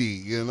MC,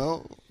 you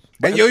know.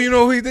 And yo, you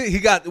know who he did? He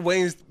got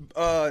Wayne's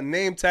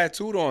name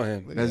tattooed on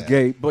him. That's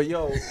gay. But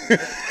yo,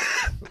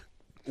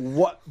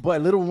 what?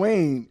 But Lil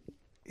Wayne,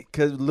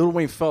 because Lil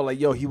Wayne felt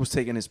like yo, he was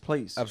taking his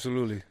place.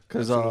 Absolutely.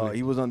 Because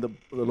he was on the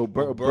little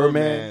Birdman.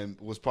 Birdman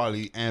was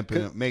probably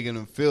amping, making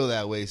him feel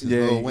that way. Since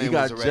Yeah, Lil Wayne he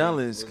got was already,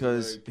 jealous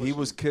because already he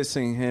was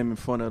kissing him in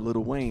front of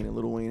Lil Wayne, and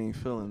Lil Wayne ain't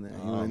feeling that. You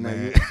know, Oh, and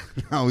man. now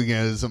Now we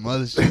getting into some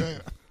other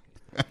shit.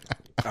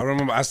 I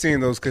remember I seen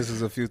those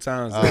kisses a few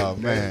times. Oh,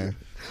 man.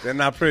 They're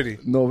not pretty.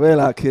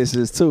 novela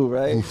kisses too,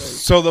 right?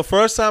 So the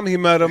first time he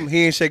met him,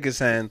 he didn't shake his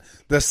hand.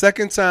 The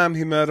second time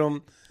he met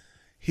him,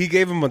 he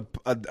gave him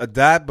a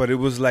dap, but it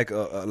was like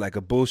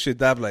a bullshit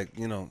dap, like,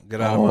 you know,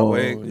 get out of my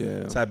way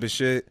yeah. type of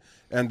shit.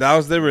 And that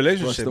was their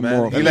relationship, them man.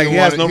 off. He That like nigga he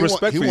has wanted- no he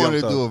respect He for Young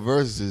wanted to do a Thug.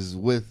 versus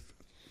with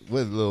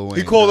Lil Wayne.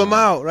 He called him Nah.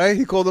 out, right?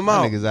 He called him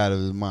out. That nigga's out of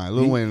his mind.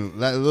 Lil Wayne's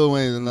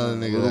another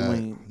nigga Lil that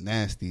Wayne.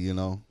 nasty, you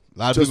know. A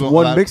lot of Just people,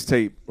 one a lot of-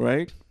 mixtape,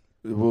 right?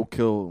 It will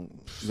kill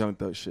Young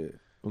Thug shit,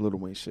 Lil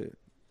Wayne shit.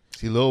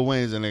 See, Lil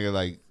Wayne's a nigga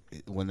like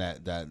when that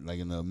like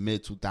in the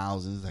mid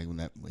 2000s, like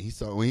when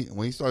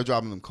he started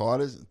dropping them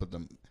Carters, but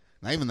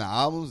not even the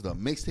albums, the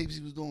mixtapes he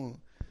was doing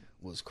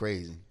was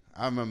crazy.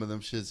 I remember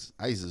them shits.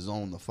 I used to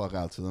zone the fuck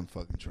out to them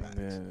fucking tracks.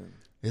 Yeah.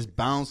 His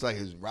bounce, like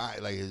his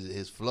ride, like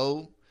his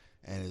flow,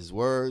 and his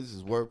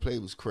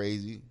wordplay was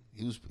crazy.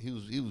 He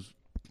was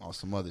on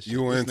some other shit.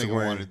 You were This into nigga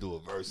Wayne. wanted to do a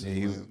verse.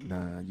 Yeah,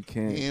 nah, you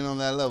can't. He ain't on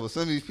that level.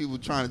 Some of these people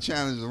trying to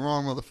challenge the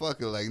wrong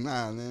motherfucker. Like,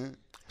 nah, man.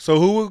 So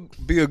who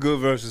would be a good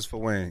versus for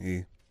Wayne?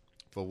 E?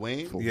 For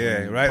Wayne,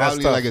 Yeah, right. That's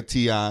probably tough. like a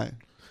Ti.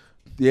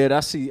 Yeah, I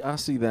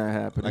see that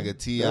happening. Like a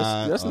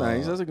T.I., That's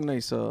nice. That's a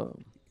nice.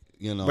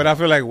 You know, But I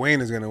feel like Wayne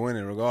is gonna win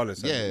it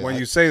regardless. Yeah, When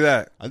you say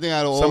that, I think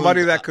out of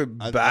somebody all, that could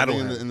battle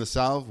think him. in the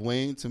South,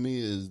 Wayne to me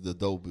is the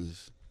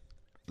dopest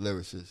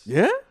lyricist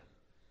Yeah.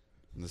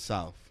 in the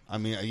South. I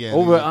mean, yeah,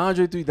 Over I mean,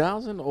 Andre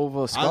 3000,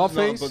 over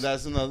Scarface. No, but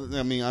that's another.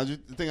 I mean, I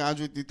think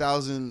Andre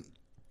 3000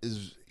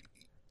 is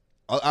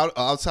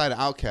outside of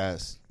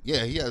Outkast.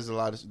 Yeah, he has a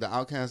lot of. The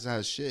Outkast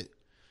has shit.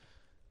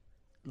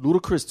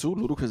 Ludacris too.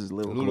 Ludacris is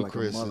lyrical.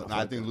 Ludacris, like a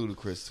I think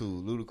Ludacris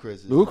too.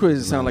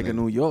 Ludacris sound like a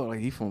New York. Like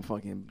he from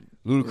fucking.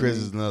 Ludacris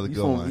is another He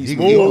good from one. East He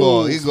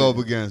Coast. go up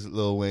against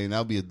Lil Wayne.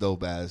 That'll be a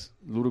dope ass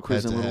Ludacris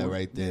head and to head Lil-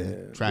 right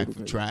there. yeah, Track for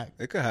Ludacris. track,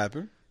 It could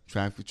happen.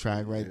 track for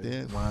track right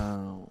there.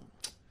 Wow.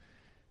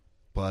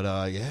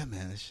 But yeah,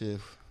 man, that shit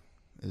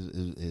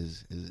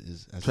is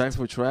that's Track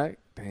for track.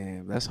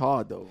 Damn, that's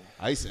hard though.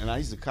 I used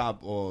to cop.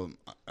 Or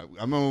I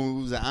remember when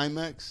we was at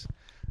IMAX,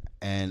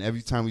 and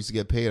every time we used to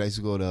get paid, I used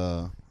to go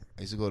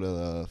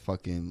to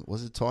fucking,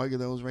 was it Target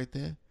that was right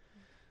there?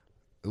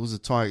 It was a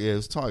Target. Yeah, it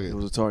was Target. It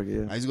was a Target.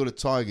 I Yeah. used to go to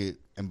Target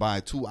and buy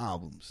 2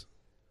 albums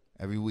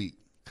every week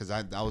because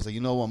I was like,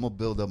 you know what, I'm gonna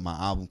build up my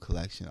album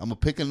collection. I'm gonna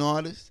pick an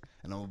artist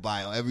and I'm gonna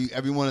buy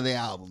every one of their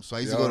albums. So I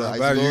used to Yo, go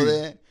about you.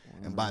 there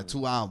and buy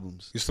 2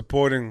 albums. You're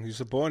supporting,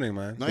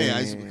 man. No,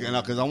 yeah,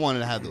 because I wanted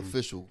to have the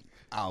official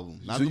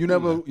album. Not So the you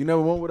bootleg.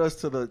 never went with us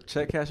to the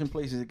check cashing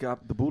places and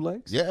got the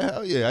bootlegs? Yeah,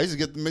 hell yeah. I used to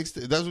get the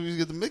mixtape. That's when we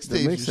used to get the The mixtapes.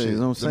 and mixtapes. shit. You know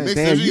what I'm The saying? mixtapes,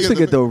 Damn, you used to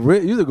get the the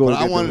you used to go. But to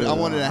I get wanted the,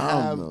 to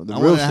have don't know, the I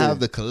real wanted to have shit.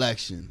 the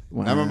collection.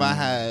 Wow. I remember I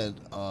had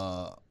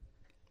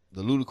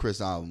the Ludacris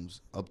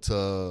albums up to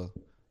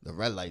the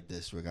Red Light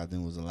District. I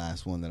think was the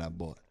last one that I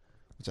bought,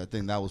 which I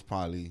think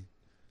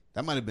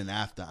that might have been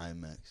after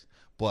IMAX.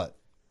 But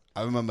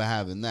I remember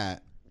having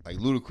that. Like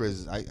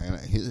Ludacris,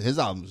 his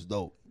album was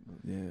dope.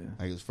 Yeah.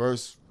 Like his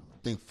first,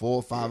 I think 4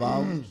 or 5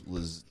 albums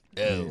was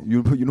ill.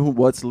 You know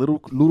what's little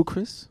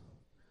Ludacris?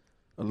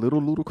 A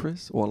little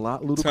Ludacris or a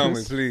lot Ludacris? Tell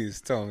me,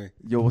 please. Tell me.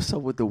 Yo, what's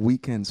up with the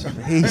Weeknd's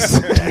face?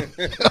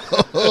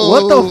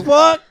 What the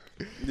fuck?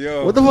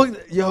 Yo. What the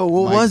fuck? Yo,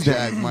 what was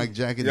that? Mike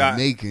Jack in Yeah. the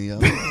making, yo.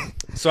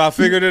 So I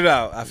figured it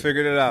out.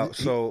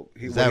 So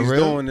what that he's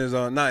real? doing is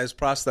it's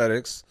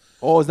prosthetics.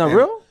 Oh, it's not And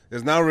real?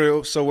 It's not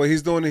real. So what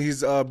he's doing is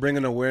he's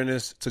bringing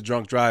awareness to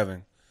drunk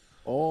driving.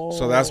 Oh.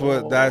 So that's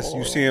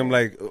you see him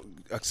like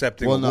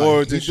accepting Well, no,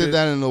 awards he and did shit.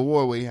 that in the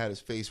war where he had his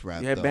face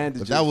wrapped He had up.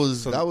 bandages.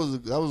 But that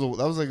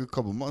was like a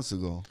couple months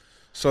ago.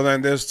 So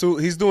then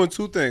he's doing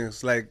 2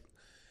 things. Like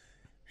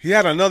he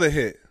had another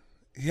hit.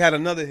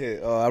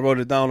 I wrote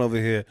it down over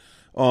here.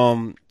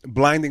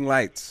 Blinding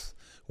Lights,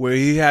 where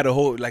he had a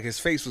whole, like his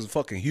face was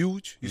fucking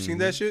huge. You seen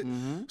that shit?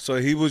 So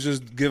he was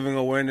just giving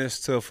awareness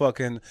to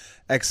fucking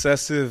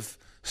excessive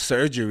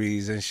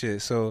surgeries and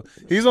shit. So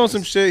he's on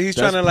some shit. He's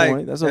trying to That's like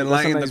point. That's a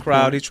enlighten nice the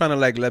crowd. point. He's trying to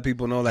like let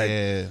people know like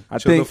Yeah. I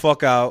chill the think-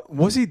 fuck out.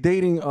 Was he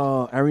dating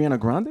Ariana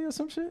Grande or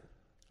some shit?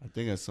 I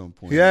think at some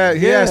point. Yeah,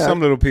 he had some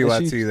little And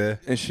PYT she- there.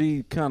 And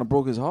she kind of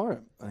broke his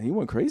heart. He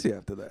went crazy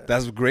after that.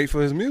 That's great for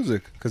his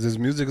music because his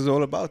music is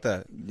all about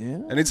that.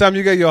 Yeah. Anytime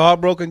you get your heart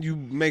broken, you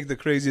make the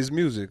craziest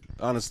music.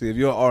 Honestly, if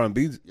you're an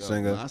R&B Yo,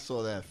 singer, when I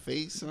saw that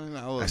face, son,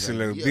 I was That's a like,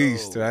 little yo,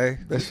 beast, right?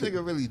 This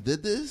nigga really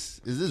did this?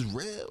 Is this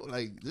real?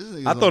 Like this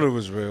nigga. I thought it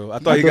was real. I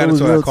thought I he thought got it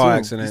was into a real car too.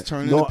 He's accident.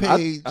 turning No, the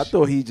page. I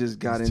thought he just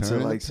got He's into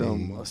turning like the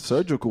some page.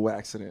 surgical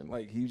accident.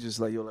 Like he just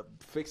like, yo, like,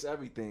 fix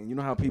everything. You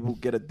know how people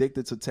get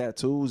addicted to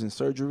tattoos and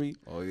surgery?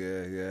 Oh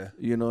yeah.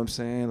 You know what I'm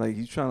saying? Like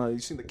he's trying to. You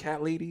seen the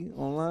cat lady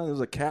online? There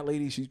was a cat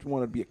lady. She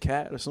wanted to be a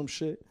cat or some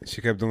shit.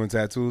 She kept doing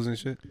tattoos and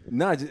shit.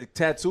 Nah, just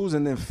tattoos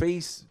and then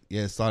face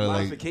Yeah, it started like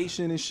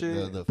modification and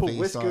shit. the Put face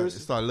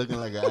whiskers. started looking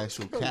like an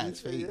actual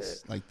cat's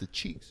face, like the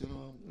cheeks, you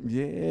know,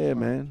 Yeah,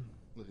 man.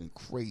 looking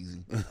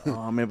crazy.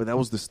 Oh man, but that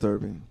was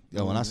disturbing.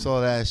 Yo, when I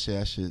saw that shit,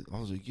 I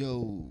was like,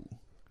 yo.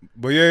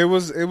 But yeah, it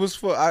was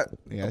for. Yeah,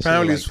 that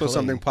Apparently, shit it's for like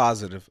something clay.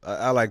 positive.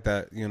 I like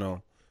that. You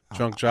know,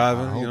 drunk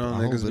driving. I you know,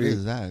 hope niggas it be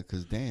is that,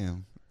 cause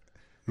damn,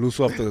 loose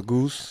off the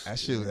goose. that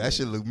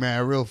shit look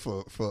mad real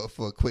for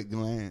a quick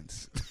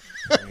glance.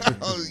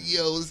 Oh,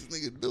 yo, what's this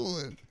nigga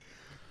doing?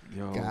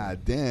 Yo,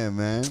 God damn,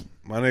 man.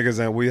 My niggas,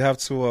 and we have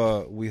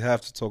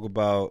to talk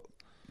about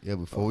Yeah,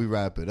 before we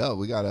wrap it up,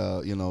 we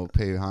gotta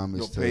pay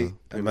homage to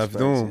MF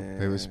Doom.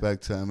 pay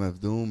respect to MF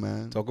Doom,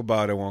 man. Talk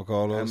about it, Juan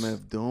Carlos.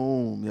 MF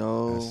Doom,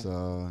 yo.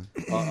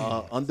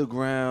 That's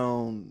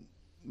Underground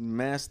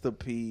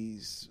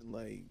masterpiece,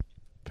 like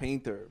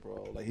painter,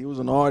 bro. Like he was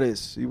an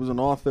artist. He was an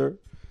author.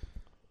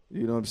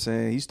 You know what I'm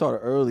saying? He started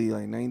early,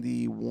 like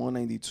 91,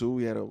 92.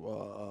 He had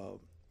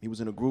he was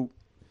in a group,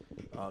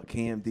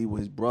 KMD, with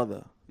his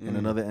brother and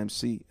another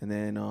MC, and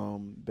then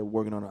they were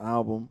working on an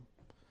album.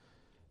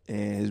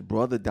 And his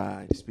brother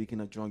died. Speaking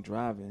of drunk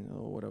driving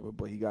or whatever,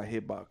 but he got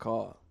hit by a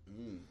car.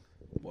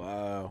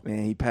 Wow.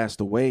 And he passed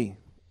away.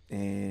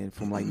 And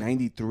from like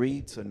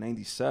 93 to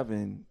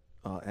 97,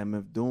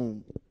 MF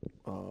Doom,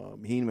 he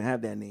didn't even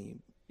have that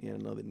name. He had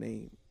another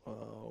name.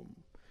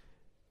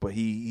 But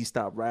he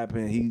stopped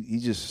rapping. He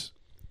just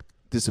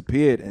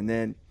disappeared. And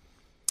then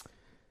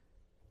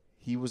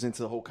he was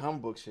into the whole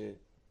comic book shit.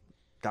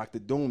 Dr.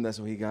 Doom, that's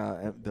when he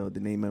got the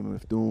name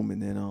MF Doom.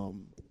 And then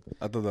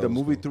I thought that the was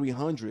movie cool.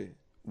 300,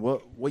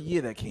 what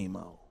year that came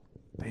out?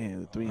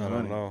 Damn, 300. I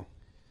don't know.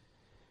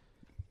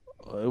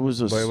 It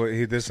was a Wait,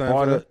 he did something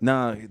for Sparta. that?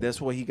 Nah, that's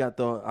what he got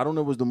the. I don't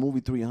know if it was the movie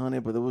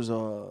 300, but it was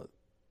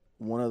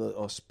one of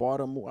the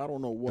Sparta movie. I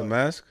don't know what. The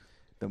Mask?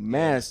 The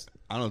Mask.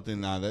 I don't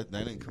think that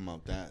didn't come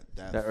out that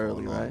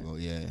early, long right? ago.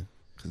 Yeah,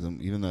 because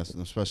even the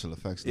special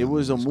effects. It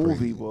was a movie.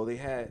 crazy. Well, they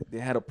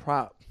had a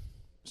prop.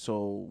 So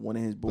one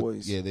of his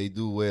boys. Yeah, they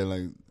do wear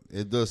like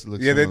it does look.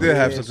 Yeah, they similar. did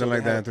have so something they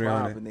like had that in a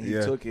prop, 300. and then he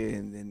Yeah. took it,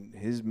 and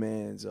his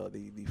man's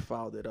they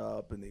fouled it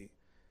up, and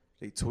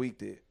they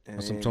tweaked it.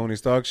 And Some Tony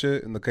Stark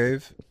shit in the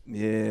cave.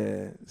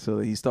 Yeah, so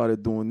he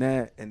started doing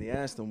that, and they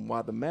asked him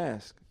why the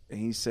mask, and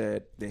he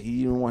said that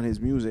he didn't want his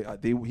music.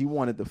 He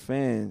wanted the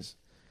fans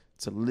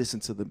to listen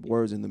to the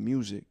words in the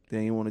music. They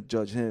didn't want to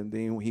judge him.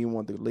 He didn't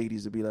want the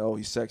ladies to be like, oh,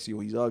 he's sexy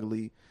or he's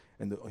ugly,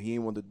 and he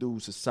didn't want the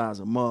dudes to size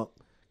him up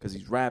because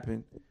he's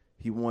rapping.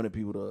 He wanted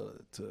people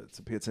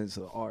to pay attention to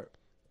the art.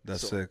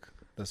 That's So- sick.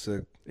 That's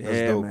sick. That's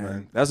Yeah, dope, man.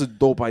 man. That's a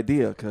dope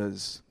idea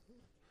because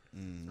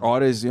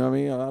artists, you know what I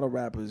mean? A lot of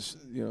rappers,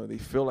 you know, they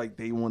feel like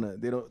they don't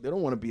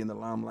want to be in the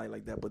limelight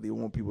like that, but they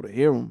want people to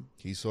hear them.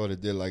 He sort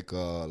of did like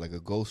a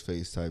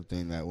Ghostface type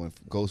thing that when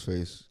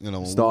Ghostface,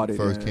 when Started,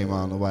 first yeah. came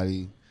out,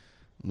 nobody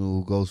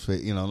knew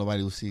Ghostface.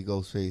 Nobody would see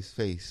Ghostface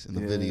face in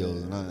the Yeah.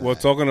 videos. And none of Well,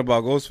 that. talking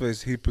about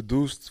Ghostface, he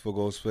produced for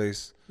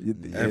Ghostface Yeah,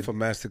 and for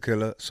Master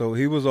Killer. So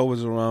he was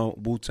always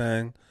around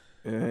Wu-Tang.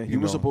 yeah, he you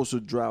was know. supposed to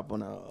drop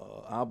on an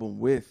album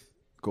with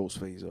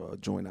Ghostface, or a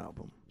joint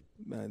album.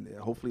 Man,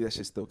 hopefully that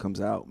shit still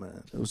comes out,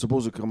 man. It was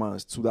supposed to come out in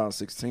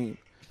 2016.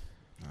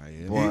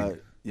 Yeah.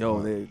 But,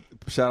 yo,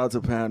 shout out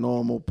to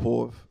Paranormal,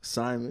 Porf,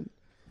 Simon.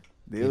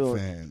 Big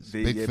fans.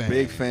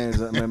 Big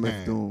fans of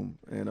MF Doom.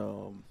 And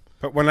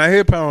But when I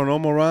hear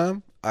Paranormal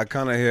Rhyme, I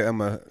kind of hear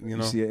Emma,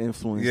 you see an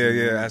influence. Yeah, in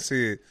yeah, that. I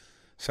see it.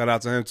 Shout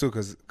out to him, too,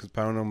 because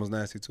Paranormal's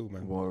nasty, too,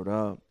 man. Word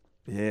up.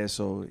 Yeah,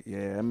 so,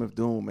 yeah, MF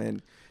Doom,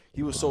 man.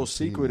 He was so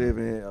secretive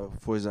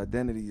for his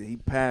identity that he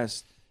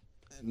passed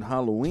on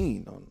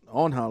Halloween,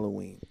 on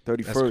Halloween,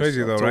 31st. That's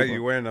crazy, though, October. right?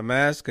 You wearing a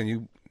mask and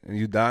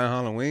you die on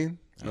Halloween?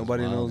 That's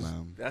Nobody wild, knows.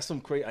 man. That's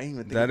some crazy. I didn't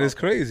even think That about is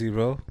crazy,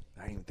 bro.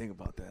 I didn't even think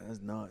about that.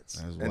 That's nuts.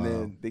 That's and wild.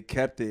 then they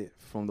kept it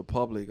from the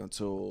public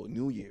until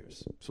New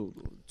Year's. So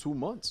 2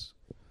 months.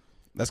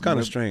 That's kind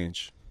Yep. of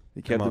strange.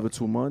 He kept Come it on. for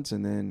 2 months,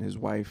 and then his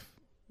wife,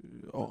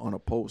 on a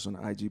post, on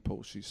an IG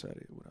post, she said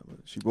it, whatever.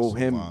 She wrote Some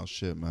him wild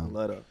shit, a man.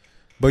 letter.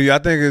 But yeah, I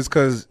think it's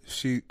because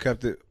she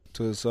kept it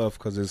to herself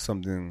because it's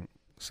something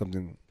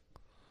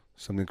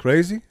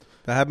crazy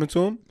that happened to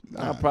him.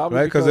 Nah, probably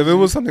Right? Because if it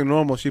was something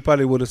normal, she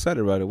probably would have said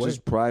it right away.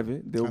 just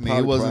private, they were I mean, he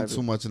probably wasn't private.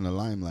 too much in the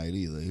limelight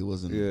either. He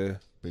wasn't a Yeah.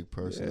 big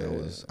person that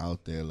was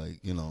out there, like,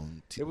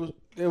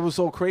 It was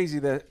so crazy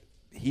that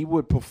he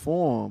would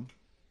perform.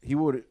 He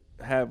would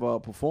have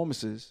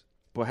performances,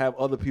 but have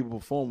other people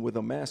perform with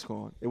a mask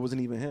on. It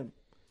wasn't even him.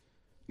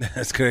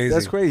 That's crazy.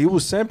 That's crazy. He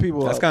would send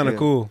people. That's out kind of there.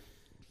 cool.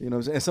 You know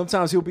what I'm saying? And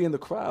sometimes he'll be in the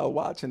crowd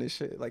watching this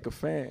shit like a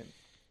fan.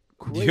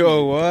 Crazy.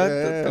 Yo, what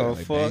Yeah. the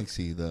like fuck?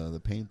 Banksy, the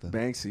painter.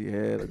 Banksy,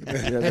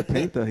 the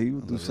painter. He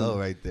would do Low something.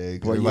 right there.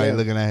 But Everybody yeah.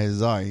 looking at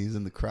his art. He's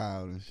in the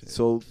crowd and shit.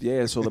 So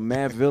the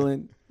Mad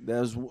Villain.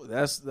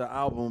 That's the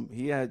album.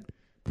 He had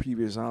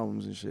previous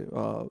albums and shit.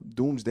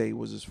 Doomsday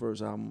was his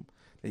first album.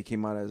 They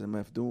came out as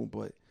MF Doom,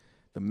 but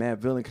the Mad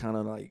Villain kind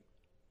of like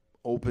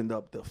opened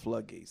up the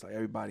floodgates. Like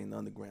everybody in the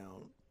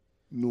underground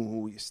knew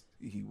who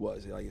he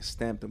was. Like it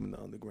stamped him in the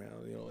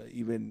underground.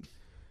 Even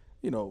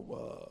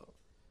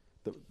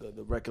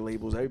the record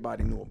labels.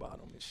 Everybody knew about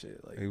him and shit.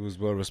 Like He was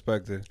well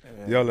respected.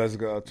 Yeah. Yo, let's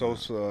go.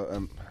 Toast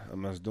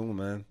MS Doom,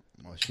 man.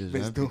 My shit's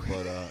Let's empty, do it.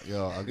 but I'll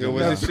Yo, give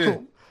what's it your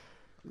shit?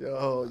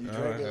 Yo, you I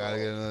drank it? gotta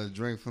get another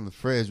drink from the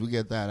fridge. We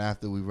get that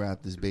after we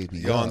wrap this baby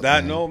Yo, up. on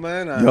that man. note,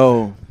 man.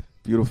 Yo,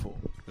 beautiful.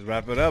 Let's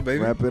wrap it up,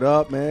 baby. Wrap it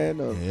up, man.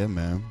 Yeah,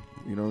 man.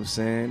 You know what I'm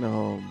saying?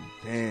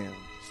 Damn.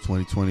 It's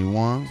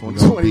 2021.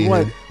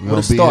 2021. What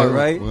a start,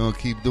 right? We're gonna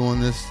keep doing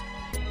this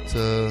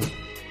to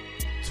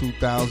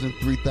 2,000,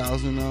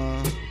 3,000.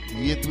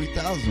 Year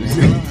 3,000.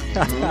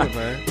 Why not?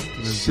 man.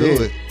 Let's Shit.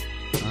 do it.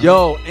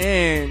 Yo,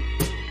 and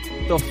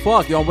the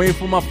fuck? Yo, I'm waiting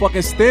for my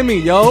fucking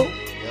stimmy, yo. Yo,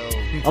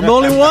 I'm the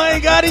only one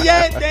ain't got it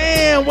yet?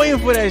 Damn, waiting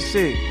for that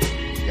shit.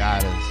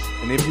 got us.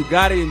 And if you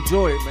got it,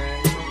 enjoy it, man.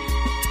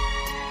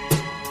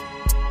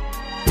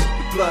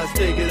 Blood's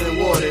thicker than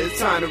water, it's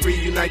time to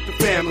reunite the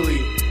family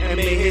and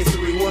make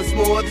history once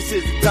more. This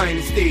is a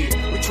dynasty.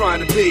 We're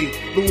trying to be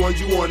the ones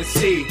you want to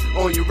see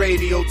on your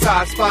radio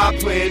top spot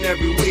playing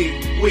every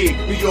week. We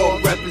New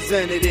York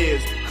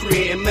representatives,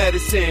 creating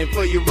medicine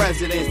for your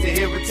residents to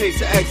hear a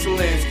taste of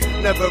excellence.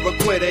 Never a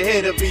quitter,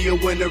 here to be a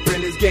winner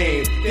in this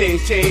game.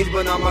 Things change,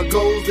 but all my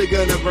goals are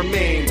gonna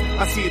remain.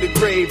 I see the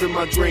grave in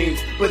my dreams,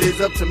 but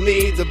it's up to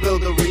me to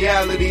build a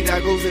reality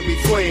that goes in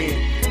between.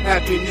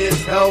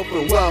 Happiness, health,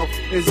 and wealth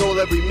is all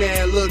every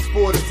man looks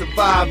for to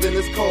survive in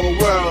this cold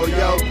world,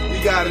 yo.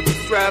 You gotta be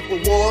strapped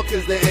for war,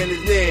 cause the end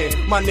is near.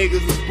 My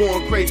niggas was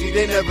born crazy,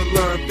 they never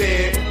learned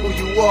fear. Who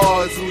you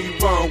are is who you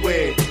run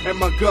with. And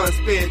my gun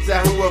spits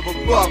at whoever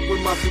buck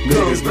with my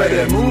Niggas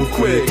better move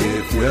quick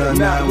if you're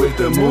not with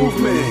the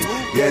movement.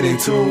 Get in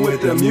tune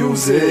with the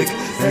music.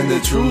 And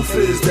the truth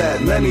is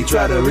that many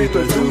try to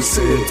reproduce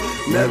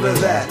it. Never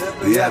that,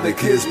 the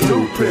Advocate's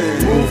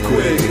blueprint. Move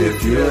quick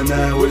if you're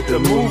not with the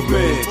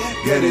movement.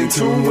 Get in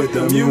tune with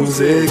the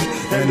music.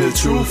 And the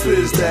truth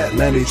is that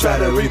many try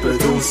to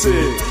reproduce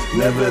it.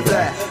 Never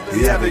that,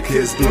 the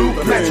Advocate's blueprint.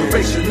 The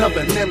maturation of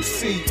an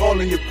MC all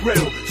in your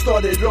grill.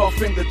 Started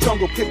off in the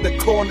jungle, kicked the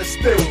corner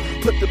still.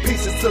 Put the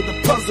pieces to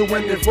the puzzle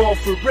and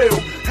evolved for real.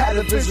 Had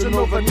a vision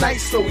overnight,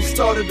 so we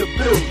started to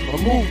build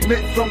a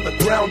movement from the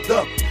ground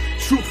up.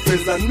 Truth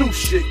is, I knew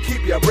shit,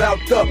 keep ya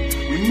riled up.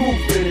 We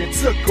moved in and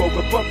took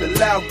over, bumping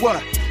loud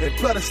what? If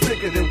blood is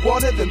thicker than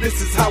water, then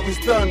this is how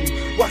it's done.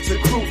 Watch a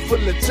crew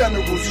full of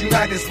generals,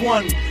 unite as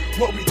one.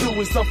 What we do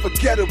is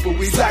unforgettable,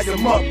 we light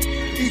them up.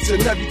 Each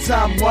and every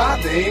time, why?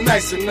 They ain't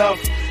nice enough.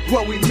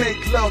 When we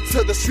make love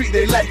to the street,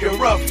 they like it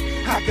rough.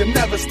 I can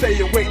never stay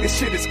awake, this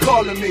shit is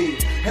calling me.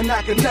 And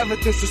I can never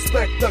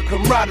disrespect the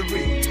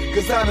camaraderie.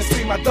 Cause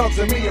honestly, my dogs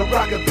and me are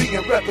rock a beat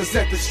and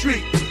represent the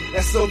street.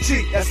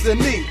 SOG,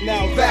 SNE,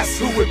 now that's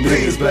who it be.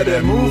 Niggas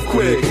better move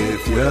quick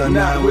if you're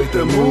not with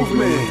the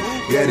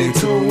movement. Get in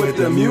tune with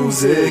the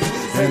music.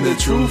 And the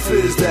truth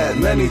is that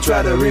many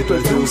try to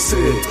reproduce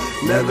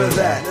it. Never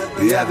that,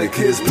 the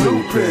Advocate's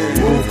blueprint.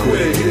 Move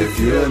quick if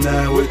you're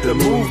not with the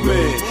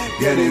movement.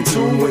 Get in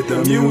tune with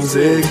the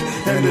music.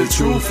 And the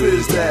truth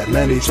is that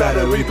many try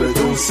to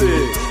reproduce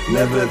it.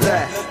 Never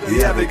that,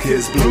 the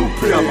Advocate's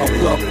blueprint. Got my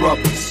blood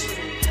brothers.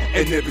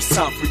 And if it's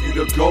time for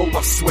you to go,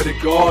 I swear to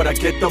God, I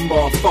get the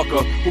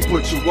motherfucker who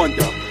put you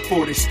under.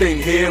 For this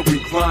thing here, we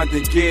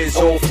grinding gears,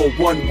 all for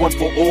one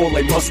for all,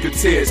 like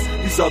musketeers.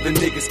 These other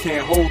niggas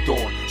can't hold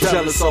on.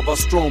 Jealous of our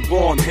strong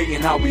bond,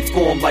 hating how we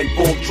form like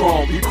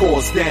Voltron. We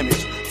cause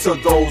damage to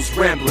those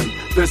rambling.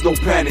 There's no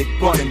panic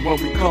button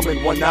when we come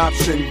in, one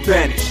option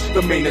vanish.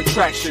 The main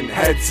attraction,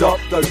 heads up,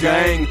 the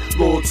gang.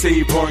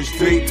 Loyalty runs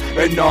deep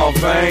in our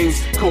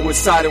veins,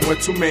 coinciding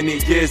with too many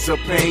years of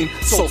pain.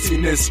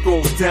 Saltiness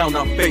scrolls down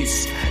our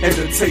face, and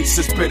the taste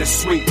is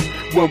bittersweet.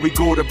 When we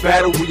go to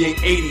battle, we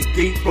ain't 80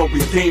 deep, but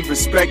we gain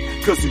respect,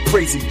 cause we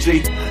crazy,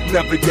 G.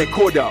 Never get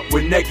caught up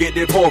with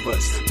negative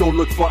auras. Don't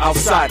look for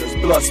outsiders,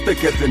 blood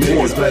thicker than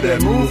water. Niggas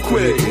better move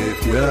quick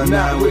if you're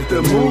not with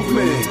the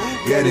movement.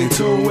 Get in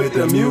tune with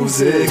the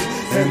music.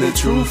 And the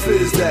truth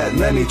is that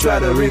many try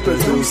to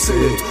reproduce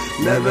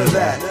it. Never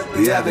that,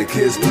 the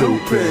Advocate's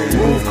blueprint.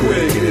 Move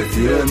quick if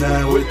you're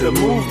not with the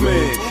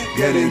movement.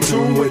 Get in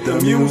tune with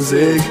the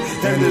music.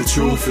 And the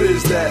truth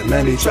is that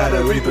many try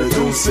to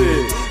reproduce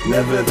it.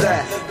 Never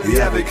that,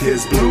 the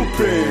Advocate's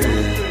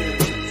blueprint.